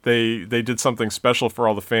 they did something special for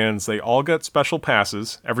all the fans. They all got special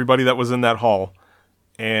passes, everybody that was in that hall,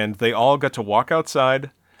 and they all got to walk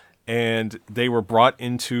outside, and they were brought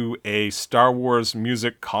into a Star Wars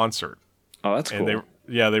music concert. Oh, that's cool. And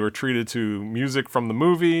they were treated to music from the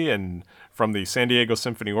movie and from the San Diego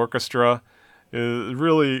Symphony Orchestra. It was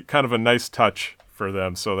really kind of a nice touch for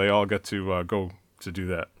them, so they all got to go to do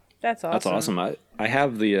that. That's awesome. That's awesome. I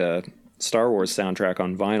have the Star Wars soundtrack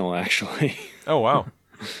on vinyl, actually. Oh, wow.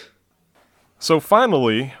 So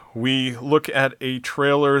finally, we look at a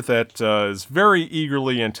trailer that is very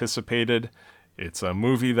eagerly anticipated. It's a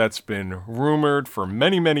movie that's been rumored for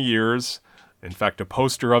many, many years. In fact, a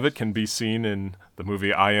poster of it can be seen in the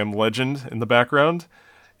movie I Am Legend in the background.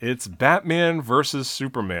 It's Batman vs.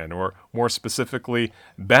 Superman, or more specifically,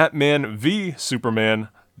 Batman v Superman: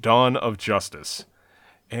 Dawn of Justice.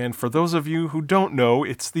 And for those of you who don't know,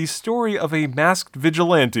 it's the story of a masked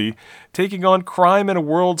vigilante taking on crime in a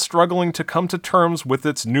world struggling to come to terms with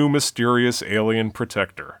its new mysterious alien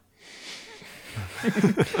protector.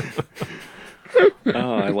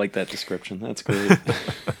 Oh, I like that description. That's great.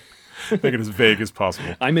 Make it as vague as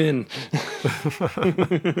possible. I'm in.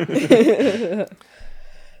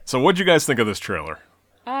 So what'd you guys think of this trailer?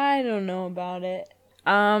 I don't know about it.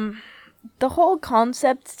 The whole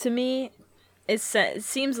concept to me, it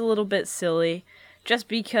seems a little bit silly, just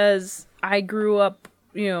because I grew up,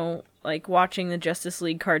 like watching the Justice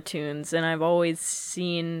League cartoons, and I've always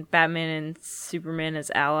seen Batman and Superman as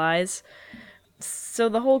allies. So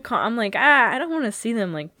the whole I'm like, I don't want to see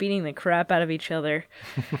them like beating the crap out of each other.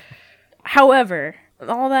 However,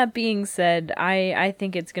 all that being said, I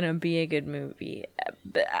think it's gonna be a good movie.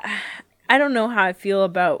 But I don't know how I feel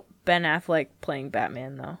about Ben Affleck playing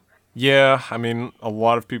Batman though. Yeah, I mean, a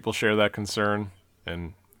lot of people share that concern,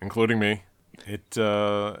 and including me.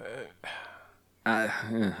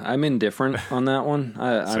 I'm indifferent on that one.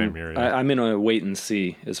 Same here, yeah. I'm in a wait and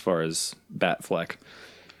see as far as Batfleck.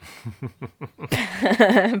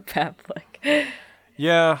 Batfleck.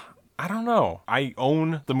 Yeah, I don't know. I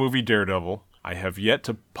own the movie Daredevil. I have yet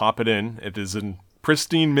to pop it in. It is in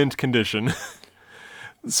pristine mint condition.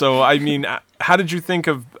 So, I mean, how did you think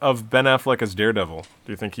of Ben Affleck as Daredevil?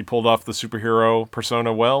 Do you think he pulled off the superhero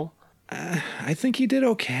persona well? I think he did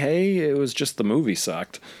okay. It was just the movie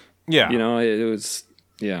sucked. Yeah. You know, it was,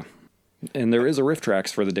 yeah. And there is a riff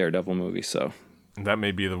tracks for the Daredevil movie, so. That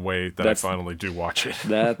may be the way that I finally do watch it.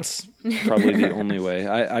 That's probably the only way.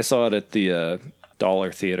 I saw it at the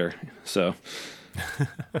Dollar Theater, so.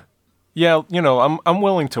 Yeah, you know, I'm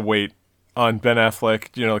willing to wait on Ben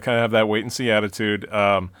Affleck, you know, kind of have that wait and see attitude.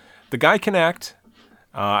 The guy can act.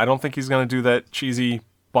 I don't think he's going to do that cheesy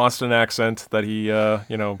Boston accent that he,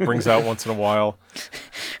 brings out once in a while.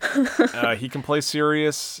 He can play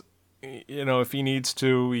serious, you know, if he needs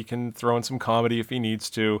to. He can throw in some comedy if he needs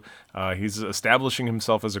to. He's establishing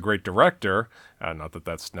himself as a great director. Not that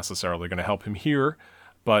that's necessarily going to help him here,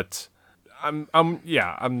 but I'm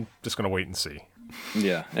just going to wait and see.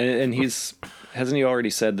 Yeah, and hasn't he already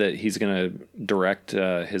said that he's going to direct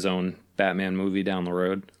his own Batman movie down the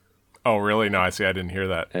road? Oh, really? No, I didn't hear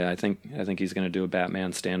that. Yeah, I think he's going to do a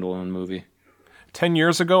Batman standalone movie. 10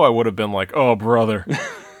 years ago, I would have been like, oh, brother.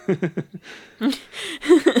 But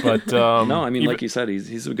no, I mean, like you said,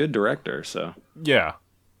 he's a good director, so. Yeah,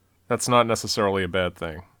 that's not necessarily a bad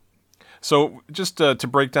thing. So just to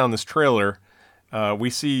break down this trailer, we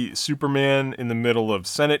see Superman in the middle of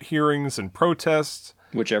Senate hearings and protests.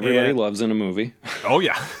 Which everybody loves in a movie. Oh,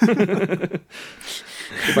 yeah.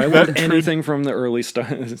 If I learned anything from the early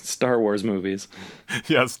Star Wars movies.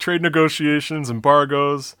 Yes, trade negotiations,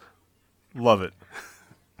 embargoes. Love it.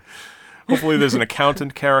 Hopefully there's an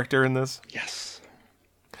accountant character in this. Yes.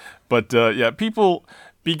 But, people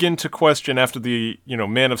begin to question after the,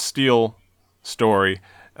 Man of Steel story.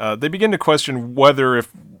 They begin to question whether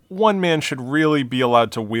if one man should really be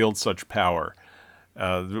allowed to wield such power.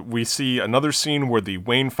 We see another scene where the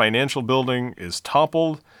Wayne Financial Building is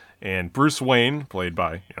toppled, and Bruce Wayne, played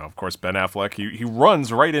by, of course, Ben Affleck, he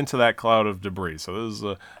runs right into that cloud of debris. So this is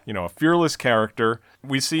a fearless character.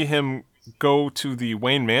 We see him go to the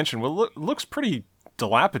Wayne Mansion. Well, looks pretty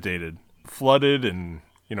dilapidated, flooded, and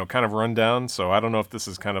kind of run down. So I don't know if this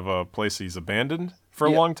is kind of a place he's abandoned for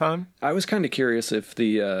a long time. I was kind of curious if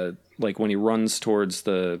the when he runs towards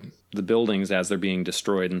the buildings as they're being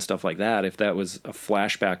destroyed and stuff like that, if that was a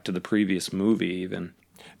flashback to the previous movie even.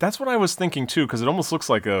 That's what I was thinking too, because it almost looks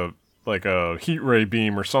like a heat ray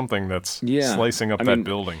beam or something that's slicing up that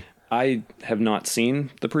building. I have not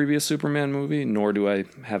seen the previous Superman movie, nor do I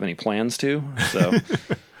have any plans to. So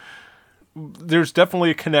there's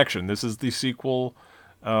definitely a connection. This is the sequel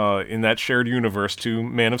in that shared universe to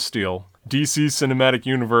Man of Steel, DC Cinematic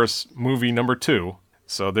Universe movie number 2.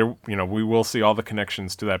 So there, we will see all the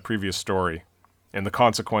connections to that previous story and the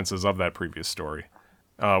consequences of that previous story.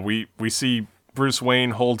 We see Bruce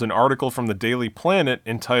Wayne holds an article from the Daily Planet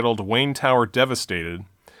entitled Wayne Tower Devastated,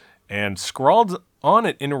 and scrawled on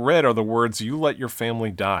it in red are the words, "You let your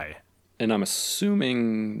family die." And I'm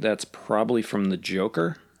assuming that's probably from the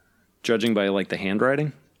Joker, judging by the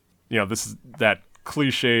handwriting. This is that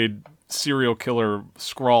cliched serial killer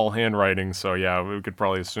scrawl handwriting, so yeah, we could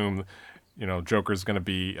probably assume Joker's going to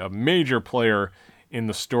be a major player in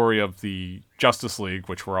the story of the Justice League,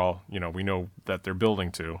 which we're all, we know that they're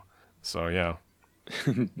building to. So, yeah.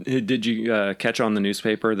 Did you catch on the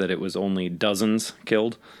newspaper that it was only dozens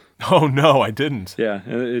killed? Oh, no, I didn't. Yeah,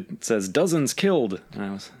 it says dozens killed.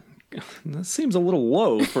 And that seems a little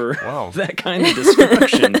low for that kind of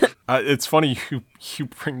destruction. It's funny you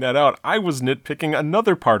bring that out. I was nitpicking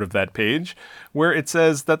another part of that page where it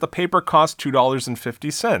says that the paper cost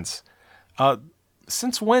 $2.50.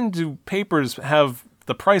 Since when do papers have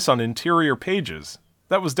the price on interior pages?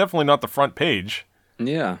 That was definitely not the front page.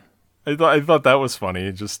 Yeah. I thought that was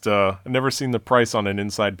funny. Just I've never seen the price on an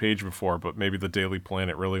inside page before, but maybe the Daily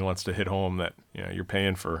Planet really wants to hit home that you're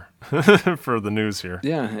paying for for the news here.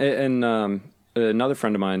 Yeah, and another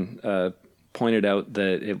friend of mine pointed out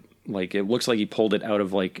that it looks like he pulled it out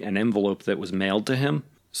of an envelope that was mailed to him.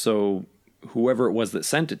 So whoever it was that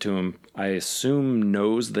sent it to him, I assume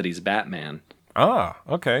knows that he's Batman. Ah,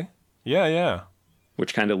 okay. Yeah.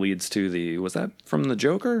 Which kind of leads to was that from the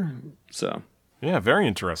Joker? So. Yeah, very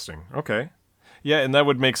interesting. Okay. Yeah, and that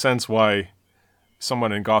would make sense why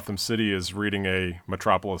someone in Gotham City is reading a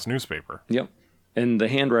Metropolis newspaper. Yep. And the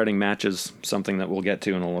handwriting matches something that we'll get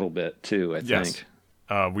to in a little bit too, I think.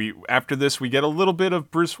 After this we get a little bit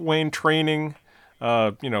of Bruce Wayne training,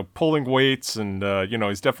 pulling weights, and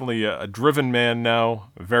he's definitely a driven man now,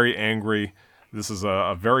 very angry. This is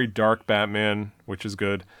a very dark Batman, which is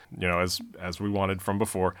good, as we wanted from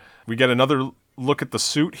before. We get another look at the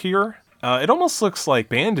suit here. It almost looks like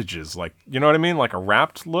bandages, like, you know what I mean? Like a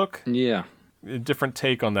wrapped look. Yeah. A different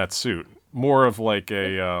take on that suit. More of like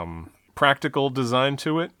a practical design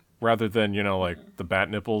to it, rather than, like the bat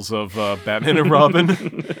nipples of Batman and Robin,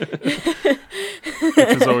 which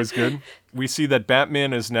is always good. We see that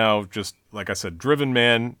Batman is now just, like I said, driven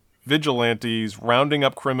man, vigilantes, rounding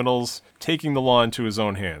up criminals, taking the law into his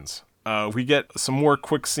own hands. We get some more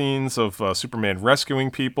quick scenes of Superman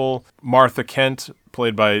rescuing people. Martha Kent,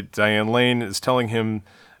 played by Diane Lane, is telling him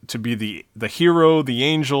to be the hero, the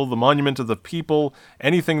angel, the monument of the people,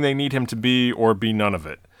 anything they need him to be, or be none of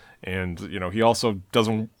it. And, he also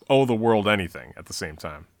doesn't owe the world anything at the same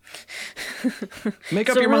time. Make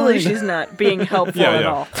up So your really, mind. she's not being helpful at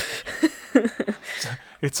all.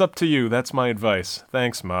 It's up to you. That's my advice.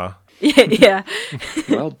 Thanks, Ma. Yeah.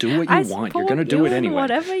 Well, do what you want. You're going to do it anyway.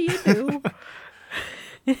 Whatever you do.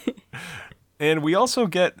 And we also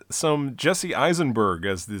get some Jesse Eisenberg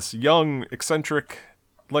as this young, eccentric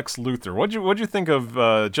Lex Luthor. What'd you think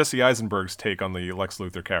of Jesse Eisenberg's take on the Lex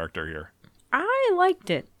Luthor character here? I liked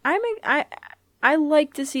it. I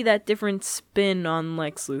like to see that different spin on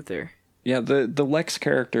Lex Luthor. Yeah, the Lex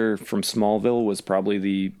character from Smallville was probably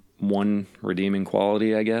the one redeeming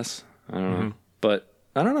quality, I guess. I don't know. But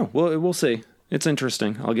I don't know. We'll see. It's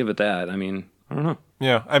interesting. I'll give it that. I mean, I don't know.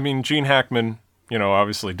 Yeah, I mean, Gene Hackman,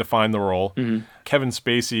 obviously defined the role. Kevin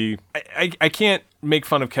Spacey, I can't make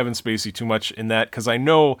fun of Kevin Spacey too much in that, because I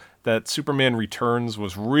know that Superman Returns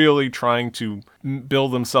was really trying to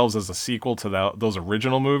build themselves as a sequel to those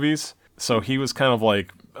original movies. So he was kind of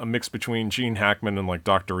like a mix between Gene Hackman and like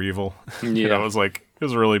Dr. Evil. Yeah. It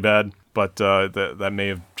was really bad. But that may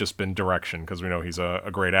have just been direction, because we know he's a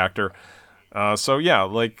great actor. So yeah,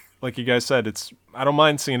 like you guys said, I don't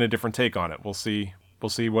mind seeing a different take on it. We'll see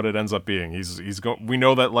what it ends up being. We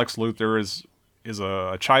know that Lex Luthor is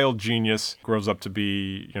a child genius, grows up to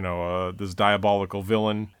be this diabolical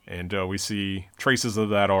villain, and we see traces of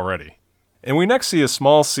that already. And we next see a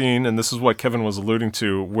small scene, and this is what Kevin was alluding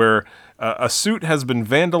to, where a suit has been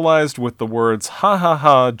vandalized with the words "Ha ha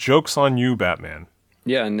ha! Joke's on you, Batman."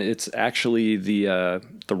 Yeah, and it's actually the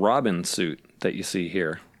Robin suit that you see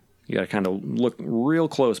here. You got to kind of look real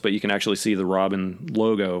close, but you can actually see the Robin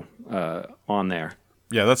logo on there.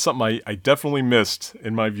 Yeah, that's something I definitely missed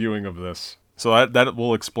in my viewing of this. So that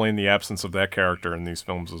will explain the absence of that character in these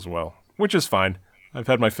films as well, which is fine. I've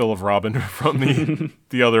had my fill of Robin from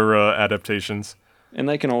the other adaptations. And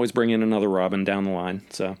they can always bring in another Robin down the line,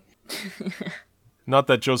 so. Not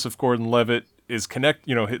that Joseph Gordon-Levitt is the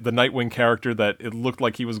Nightwing character that it looked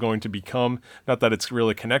like he was going to become. Not that it's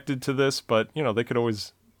really connected to this, but, they could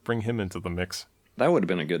always bring him into the mix. That would have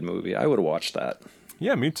been a good movie. I would have watched that.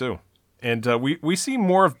 Yeah, me too. And we see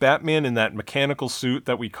more of Batman in that mechanical suit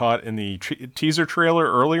that we caught in the teaser trailer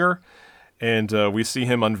earlier. And we see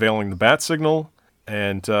him unveiling the bat signal.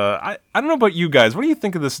 And I don't know about you guys. What do you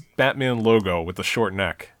think of this Batman logo with the short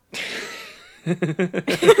neck?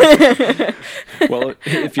 Well,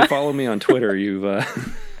 if you follow me on Twitter, you've...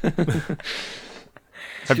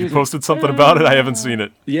 Have you posted something about it? I haven't seen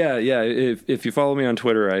it. Yeah. If you follow me on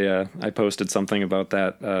Twitter, I posted something about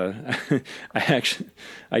that.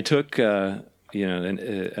 I took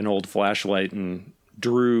an old flashlight and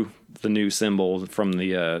drew the new symbol from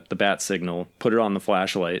the bat signal, put it on the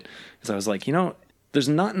flashlight, because I was like, there's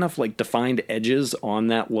not enough like defined edges on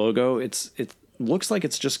that logo. It looks like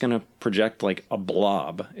it's just gonna project like a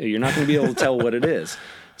blob. You're not gonna be able to tell what it is.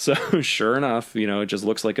 So sure enough, it just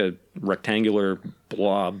looks like a rectangular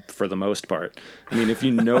blob for the most part. I mean, if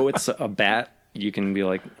it's a bat, you can be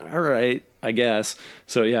like, all right, I guess.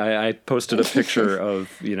 So yeah, I posted a picture of,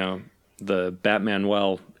 the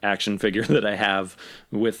Batmanuel action figure that I have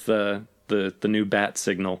with the new bat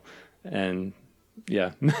signal. And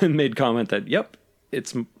yeah, made comment that, yep,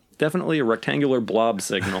 it's definitely a rectangular blob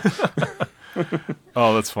signal.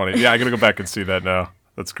 Oh, that's funny. Yeah, I gotta go back and see that now.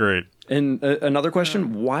 That's great. And another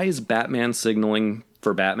question, why is Batman signaling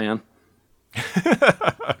for Batman?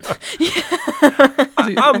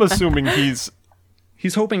 I'm assuming he's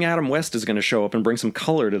hoping Adam West is going to show up and bring some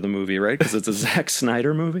color to the movie, right? Because it's a Zack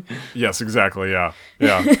Snyder movie. Yes, exactly. Yeah.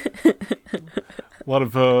 A lot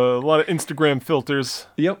of Instagram filters.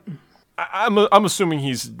 Yep. I'm assuming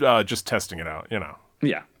he's just testing it out.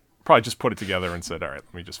 Yeah. Probably just put it together and said, "All right,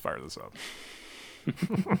 let me just fire this up."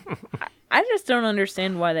 I just don't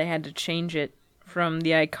understand why they had to change it from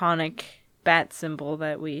the iconic bat symbol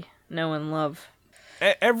that we know and love.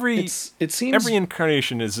 Every It seems every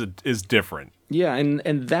incarnation is different. yeah, and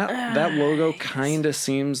that logo kind of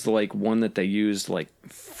seems like one that they used like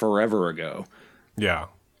forever ago, Yeah.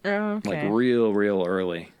 Oh, okay. like real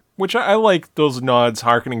early. Which I like those nods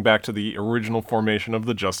harkening back to the original formation of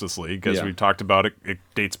the Justice League, as Yeah. we talked about it. It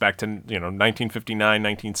dates back to 1959,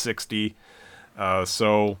 1960.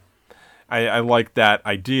 So I like that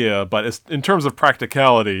idea, but in terms of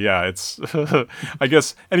practicality, yeah, it's I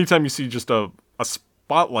guess anytime you see just a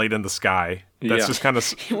spotlight in the sky, that's Yeah. just kind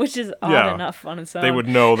of Which is odd Yeah. enough on its own. they would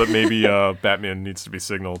know that maybe Batman needs to be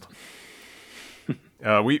signaled.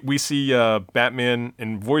 We see Batman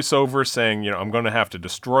in voiceover saying, I'm going to have to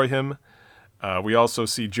destroy him. We also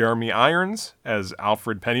see Jeremy Irons as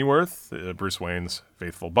Alfred Pennyworth, Bruce Wayne's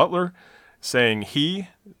faithful butler, saying he,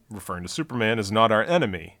 referring to Superman, is not our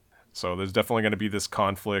enemy. So there's definitely going to be this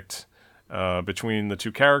conflict between the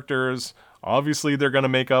two characters. Obviously, they're going to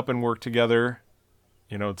make up and work together,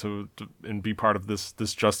 to and be part of this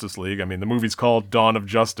Justice League. I mean, the movie's called Dawn of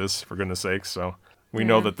Justice, for goodness sakes, so we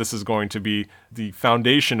know that this is going to be the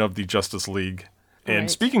foundation of the Justice League. And Right.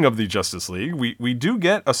 speaking of the Justice League, we do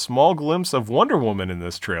get a small glimpse of Wonder Woman in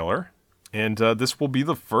this trailer, and this will be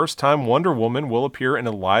the first time Wonder Woman will appear in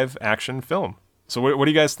a live-action film. So what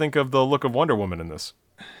do you guys think of the look of Wonder Woman in this?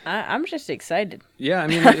 I'm just excited. Yeah, I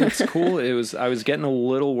mean, it's cool. I was getting a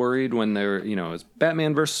little worried when it's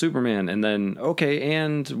Batman versus Superman, and then, okay,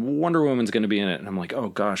 and Wonder Woman's going to be in it. And I'm like, oh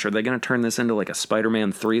gosh, are they going to turn this into like a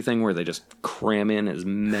Spider-Man 3 thing where they just cram in as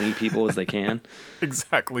many people as they can?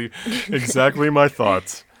 Exactly my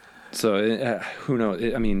thoughts. So, who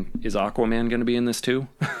knows? I mean, is Aquaman going to be in this too?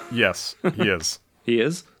 Yes, he is. He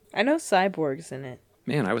is? I know Cyborg's in it.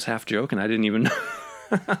 Man, I was half joking. I didn't even know.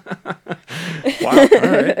 Wow,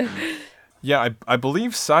 all right. Yeah, I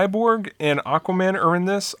believe Cyborg and Aquaman are in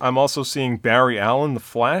this. I'm also seeing Barry Allen, the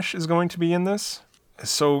Flash, is going to be in this.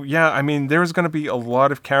 So, yeah, I mean, there's going to be a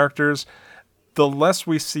lot of characters. The less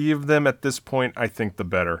we see of them at this point, I think the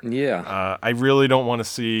better. Yeah. I really don't want to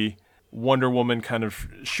see Wonder Woman kind of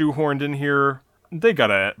shoehorned in here. They got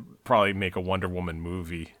to probably make a Wonder Woman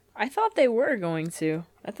movie. I thought they were going to.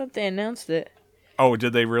 I thought they announced it. Oh,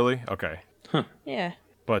 did they really? Okay. Yeah.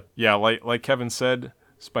 But yeah, like Kevin said,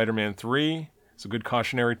 Spider-Man 3 is a good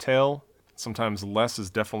cautionary tale. Sometimes less is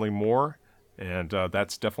definitely more, and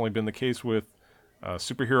that's definitely been the case with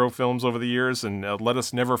superhero films over the years. And let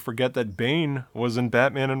us never forget that Bane was in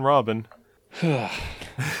Batman and Robin. The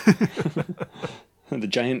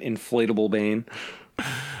giant inflatable Bane.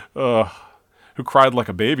 Who cried like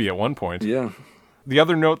a baby at one point. Yeah. The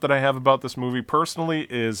other note that I have about this movie personally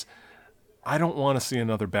is I don't want to see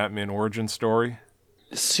another Batman origin story.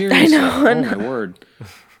 Seriously. Oh, my word.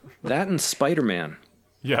 That and Spider-Man.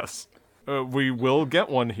 Yes. We will get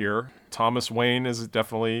one here. Thomas Wayne is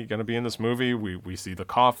definitely going to be in this movie. We see the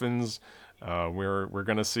coffins. We're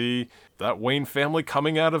going to see that Wayne family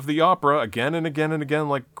coming out of the opera again and again and again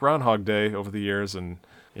like Groundhog Day over the years. And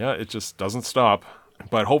yeah, it just doesn't stop.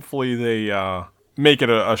 But hopefully they make it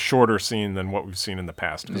a shorter scene than what we've seen in the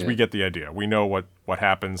past. Because we get the idea. We know what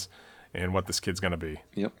happens and what this kid's going to be.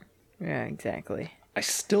 Yep. Yeah, exactly. I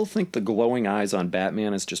still think the glowing eyes on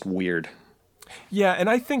Batman is just weird. Yeah, and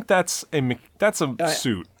I think that's a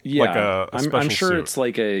suit. Yeah, like a special I'm sure suit. it's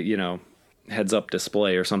like a heads-up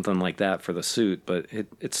display or something like that for the suit, but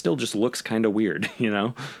it still just looks kind of weird,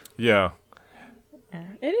 Yeah.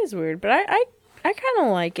 It is weird, but I kind of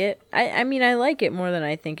like it. I mean, I like it more than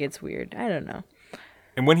I think it's weird. I don't know.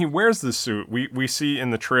 And when he wears this suit, we see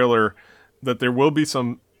in the trailer that there will be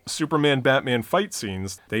some Superman-Batman fight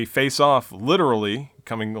scenes. They face off, literally,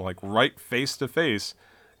 coming like right face to face.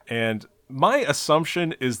 And my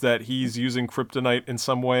assumption is that he's using kryptonite in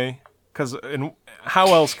some way. Because how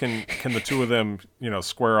else can the two of them,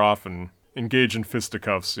 square off and engage in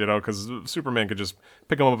fisticuffs, Because Superman could just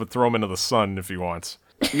pick him up and throw him into the sun if he wants.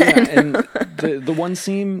 Yeah, and the one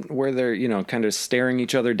scene where they're, kind of staring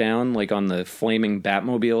each other down, like on the flaming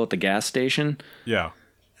Batmobile at the gas station. Yeah.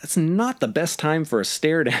 That's not the best time for a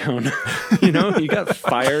stare down. You got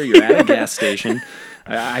fire, you're at a gas station.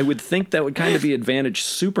 I would think that would kind of be advantage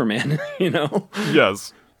Superman,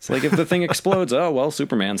 Yes. It's like if the thing explodes, oh, well,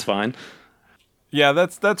 Superman's fine. Yeah,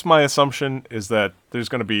 that's my assumption, is that there's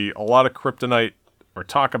going to be a lot of kryptonite, or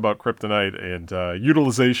talk about kryptonite, and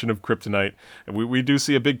utilization of kryptonite. And we do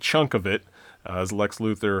see a big chunk of it, as Lex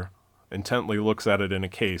Luthor intently looks at it in a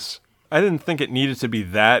case. I didn't think it needed to be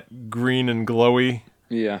that green and glowy.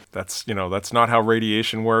 Yeah. That's not how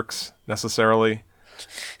radiation works, necessarily.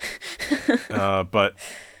 But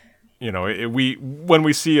You know, when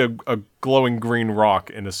we see a glowing green rock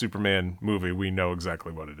in a Superman movie, we know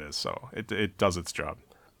exactly what it is. So it does its job.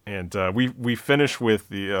 And we finish with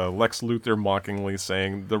the Lex Luthor mockingly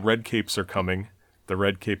saying, "The red capes are coming. The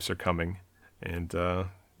red capes are coming." And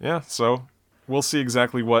so we'll see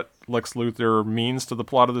exactly what Lex Luthor means to the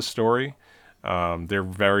plot of the story. They're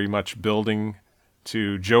very much building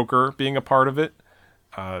to Joker being a part of it.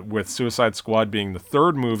 With Suicide Squad being the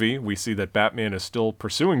third movie, we see that Batman is still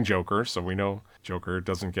pursuing Joker, so we know Joker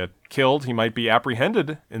doesn't get killed. He might be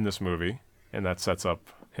apprehended in this movie, and that sets up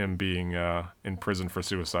him being in prison for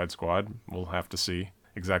Suicide Squad. We'll have to see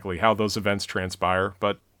exactly how those events transpire.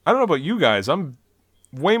 But I don't know about you guys, I'm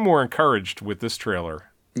way more encouraged with this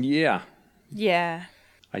trailer. Yeah. Yeah.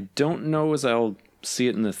 I don't know as I'll see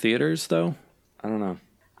it in the theaters, though. I don't know.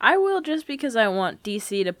 I will, just because I want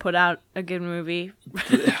DC to put out a good movie.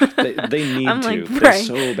 They need I'm to. like, They right.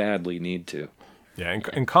 so badly need to. Yeah,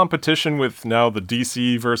 in competition with now the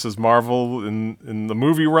DC versus Marvel in the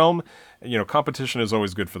movie realm, you know, competition is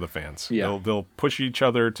always good for the fans. Yeah. They'll push each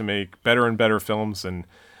other to make better and better films, and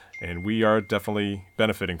we are definitely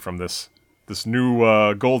benefiting from this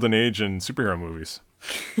new golden age in superhero movies.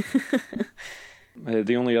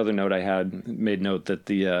 The only other note I had made note that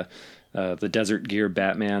the Desert Gear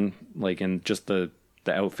Batman, like, and just the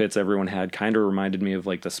outfits everyone had, kind of reminded me of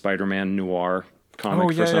like the Spider-Man noir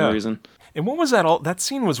comic for some reason. And what was that? That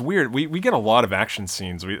scene was weird. We get a lot of action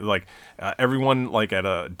scenes. We like everyone like at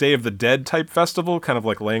a Day of the Dead type festival, kind of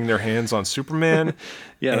like laying their hands on Superman.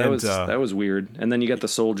 Yeah, and, that was weird. And then you get the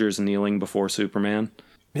soldiers kneeling before Superman.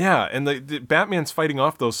 Yeah, and the Batman's fighting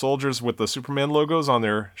off those soldiers with the Superman logos on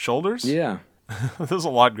their shoulders. Yeah. There's a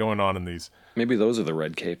lot going on in these. Maybe those are the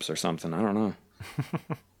red capes or something. I don't know.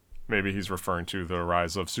 Maybe he's referring to the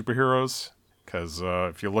rise of superheroes. Because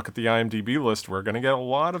if you look at the IMDb list, we're going to get a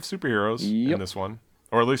lot of superheroes in this one.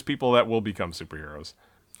 Or at least people that will become superheroes.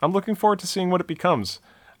 I'm looking forward to seeing what it becomes.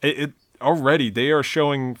 Already, they are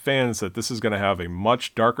showing fans that this is going to have a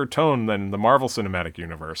much darker tone than the Marvel Cinematic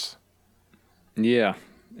Universe. Yeah.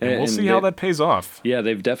 And we'll see how that pays off. Yeah,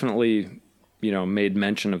 they've definitely, made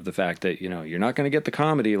mention of the fact that, you're not going to get the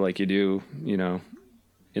comedy like you do,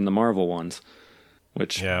 in the Marvel ones.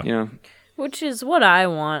 Which, yeah. Which is what I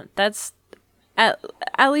want. That's...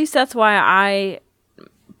 At least that's why I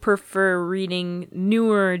prefer reading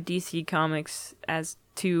newer DC comics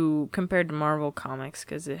compared to Marvel comics,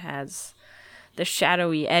 because it has the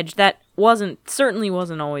shadowy edge that certainly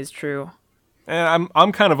wasn't always true. And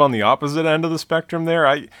I'm kind of on the opposite end of the spectrum there.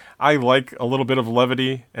 I like a little bit of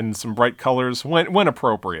levity and some bright colors when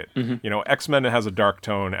appropriate. Mm-hmm. X-Men has a dark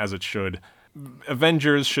tone, as it should.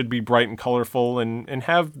 Avengers should be bright and colorful and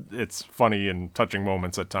have its funny and touching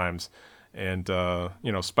moments at times. And,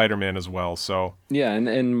 Spider-Man as well, so... Yeah,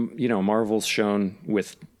 and Marvel's shown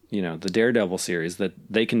with, the Daredevil series that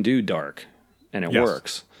they can do dark, and it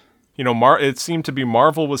works. It seemed to be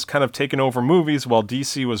Marvel was kind of taking over movies, while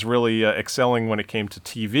DC was really excelling when it came to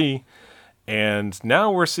TV. And now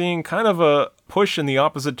we're seeing kind of a push in the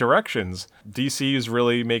opposite directions. DC is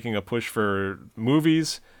really making a push for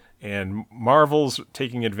movies, and Marvel's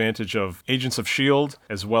taking advantage of Agents of S.H.I.E.L.D.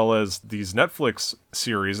 as well as these Netflix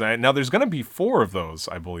series. Now, there's going to be 4 of those,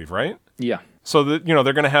 I believe, right? Yeah. So, that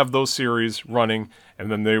they're going to have those series running,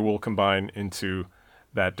 and then they will combine into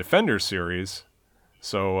that Defenders series.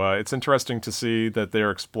 So, it's interesting to see that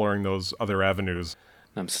they're exploring those other avenues.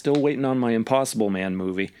 I'm still waiting on my Impossible Man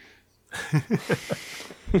movie.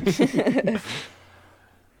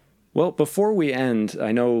 Well, before we end,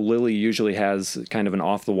 I know Lily usually has kind of an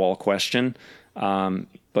off-the-wall question,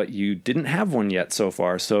 but you didn't have one yet so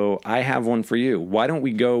far, so I have one for you. Why don't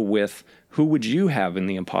we go with, who would you have in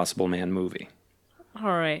the Impossible Man movie?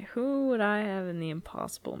 All right, who would I have in the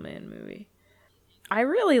Impossible Man movie? I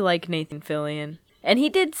really like Nathan Fillion, and he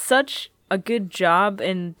did such a good job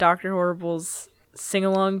in Dr. Horrible's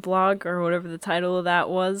sing-along blog, or whatever the title of that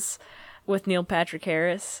was, with Neil Patrick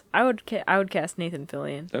Harris. I would cast Nathan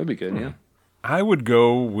Fillion. That would be good, yeah. I would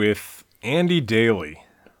go with Andy Daly.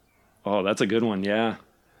 Oh, that's a good one, yeah.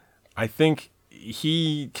 I think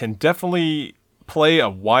he can definitely play a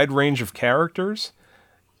wide range of characters,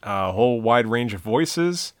 a whole wide range of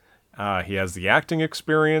voices. He has the acting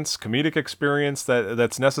experience, comedic experience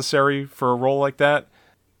that's necessary for a role like that.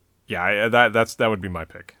 Yeah, that would be my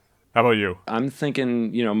pick. How about you? I'm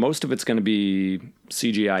thinking, most of it's going to be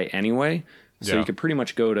CGI anyway, so you could pretty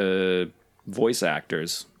much go to voice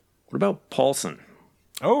actors. What about Paulson?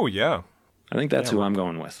 Oh, yeah. I think that's who I'm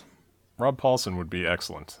going with. Rob Paulson would be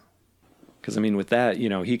excellent. Because, with that,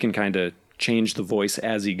 he can kind of change the voice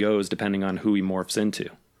as he goes, depending on who he morphs into.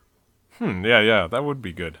 Yeah, that would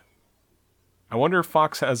be good. I wonder if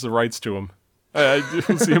Fox has the rights to him. I do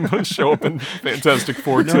see him show up in Fantastic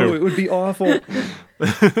Four, too. No, it would be awful.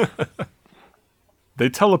 They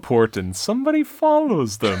teleport and somebody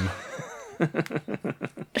follows them.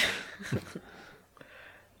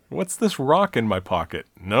 What's this rock in my pocket?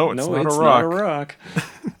 No, it's not a rock. Not a rock.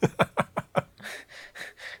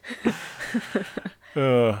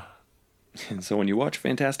 And so when you watch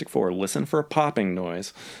Fantastic Four, listen for a popping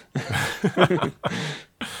noise.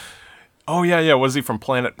 Oh, yeah. Was he from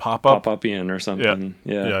Planet Pop-Up? Pop-Up-ian or something.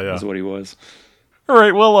 Yeah, that's what he was. All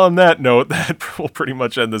right, well, on that note, that will pretty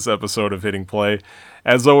much end this episode of Hitting Play.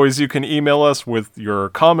 As always, you can email us with your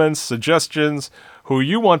comments, suggestions, who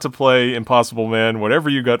you want to play Impossible Man, whatever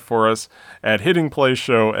you got for us, at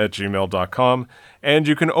hittingplayshow@gmail.com. And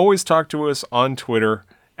you can always talk to us on Twitter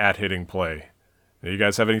at Hitting Play. You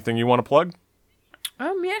guys have anything you want to plug?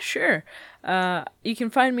 Yeah, sure. You can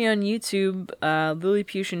find me on YouTube,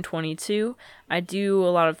 Lilliputian22. I do a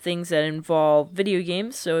lot of things that involve video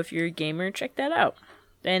games, so if you're a gamer, check that out.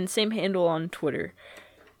 And same handle on Twitter.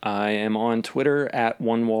 I am on Twitter at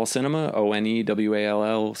OneWallCinema,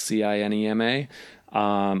 ONEWALLCINEMA.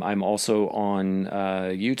 I'm also on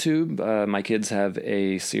YouTube. My kids have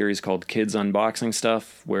a series called Kids Unboxing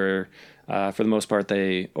Stuff, where for the most part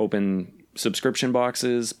they open subscription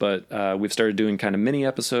boxes, but we've started doing kind of mini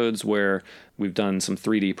episodes where we've done some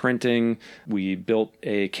 3D printing. We built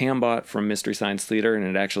a CamBot from Mystery Science Theater, and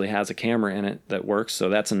it actually has a camera in it that works, so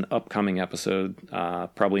that's an upcoming episode.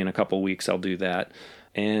 Probably in a couple weeks I'll do that.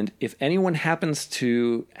 And if anyone happens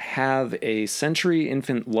to have a Century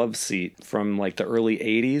Infant Love Seat from like the early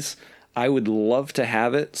 80s, I would love to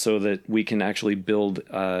have it so that we can actually build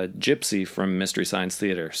Gypsy from Mystery Science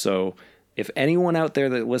Theater. So if anyone out there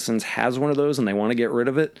that listens has one of those and they want to get rid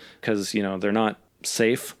of it, because, you know, they're not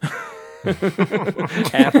safe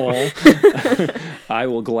at all, I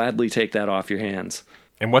will gladly take that off your hands.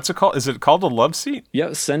 And what's it called? Is it called a love seat?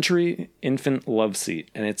 Yeah, Century Infant Love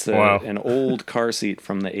Seat. And it's an old car seat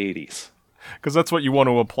from the 80s. Because that's what you want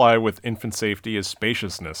to apply with infant safety is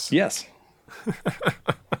spaciousness. Yes.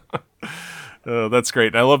 That's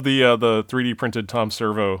great. I love the 3D printed Tom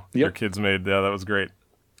Servo your kids made. Yeah, that was great.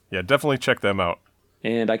 Yeah, definitely check them out.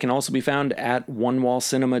 And I can also be found at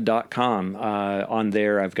onewallcinema.com. On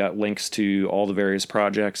there, I've got links to all the various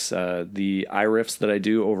projects, the iRiffs that I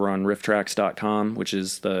do over on rifftracks.com, which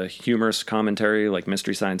is the humorous commentary, like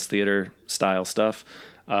Mystery Science Theater style stuff,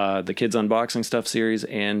 the Kids Unboxing Stuff series,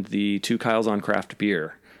 and the Two Kyles on Craft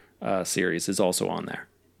Beer series is also on there.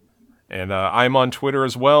 And I'm on Twitter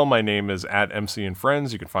as well. My name is at MC and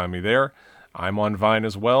Friends. You can find me there. I'm on Vine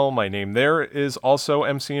as well. My name there is also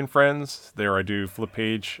MC and Friends. There I do flip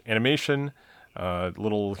page animation,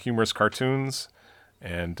 little humorous cartoons,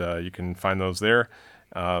 and you can find those there.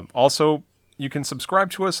 Also, you can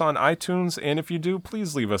subscribe to us on iTunes, and if you do,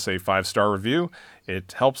 please leave us a 5-star review.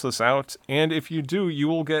 It helps us out, and if you do, you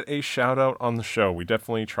will get a shout-out on the show. We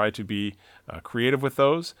definitely try to be creative with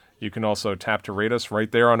those. You can also tap to rate us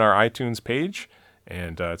right there on our iTunes page.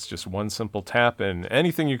 And it's just one simple tap, and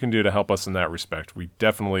anything you can do to help us in that respect, we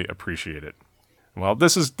definitely appreciate it. Well,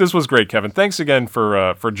 this was great, Kevin. Thanks again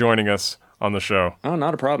for joining us on the show. Oh,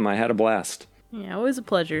 not a problem. I had a blast. Yeah, always a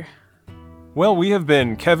pleasure. Well, we have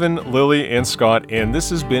been Kevin, Lily, and Scott, and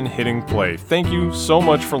this has been Hitting Play. Thank you so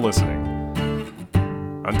much for listening.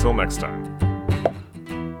 Until next time.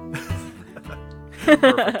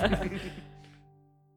 Perfect.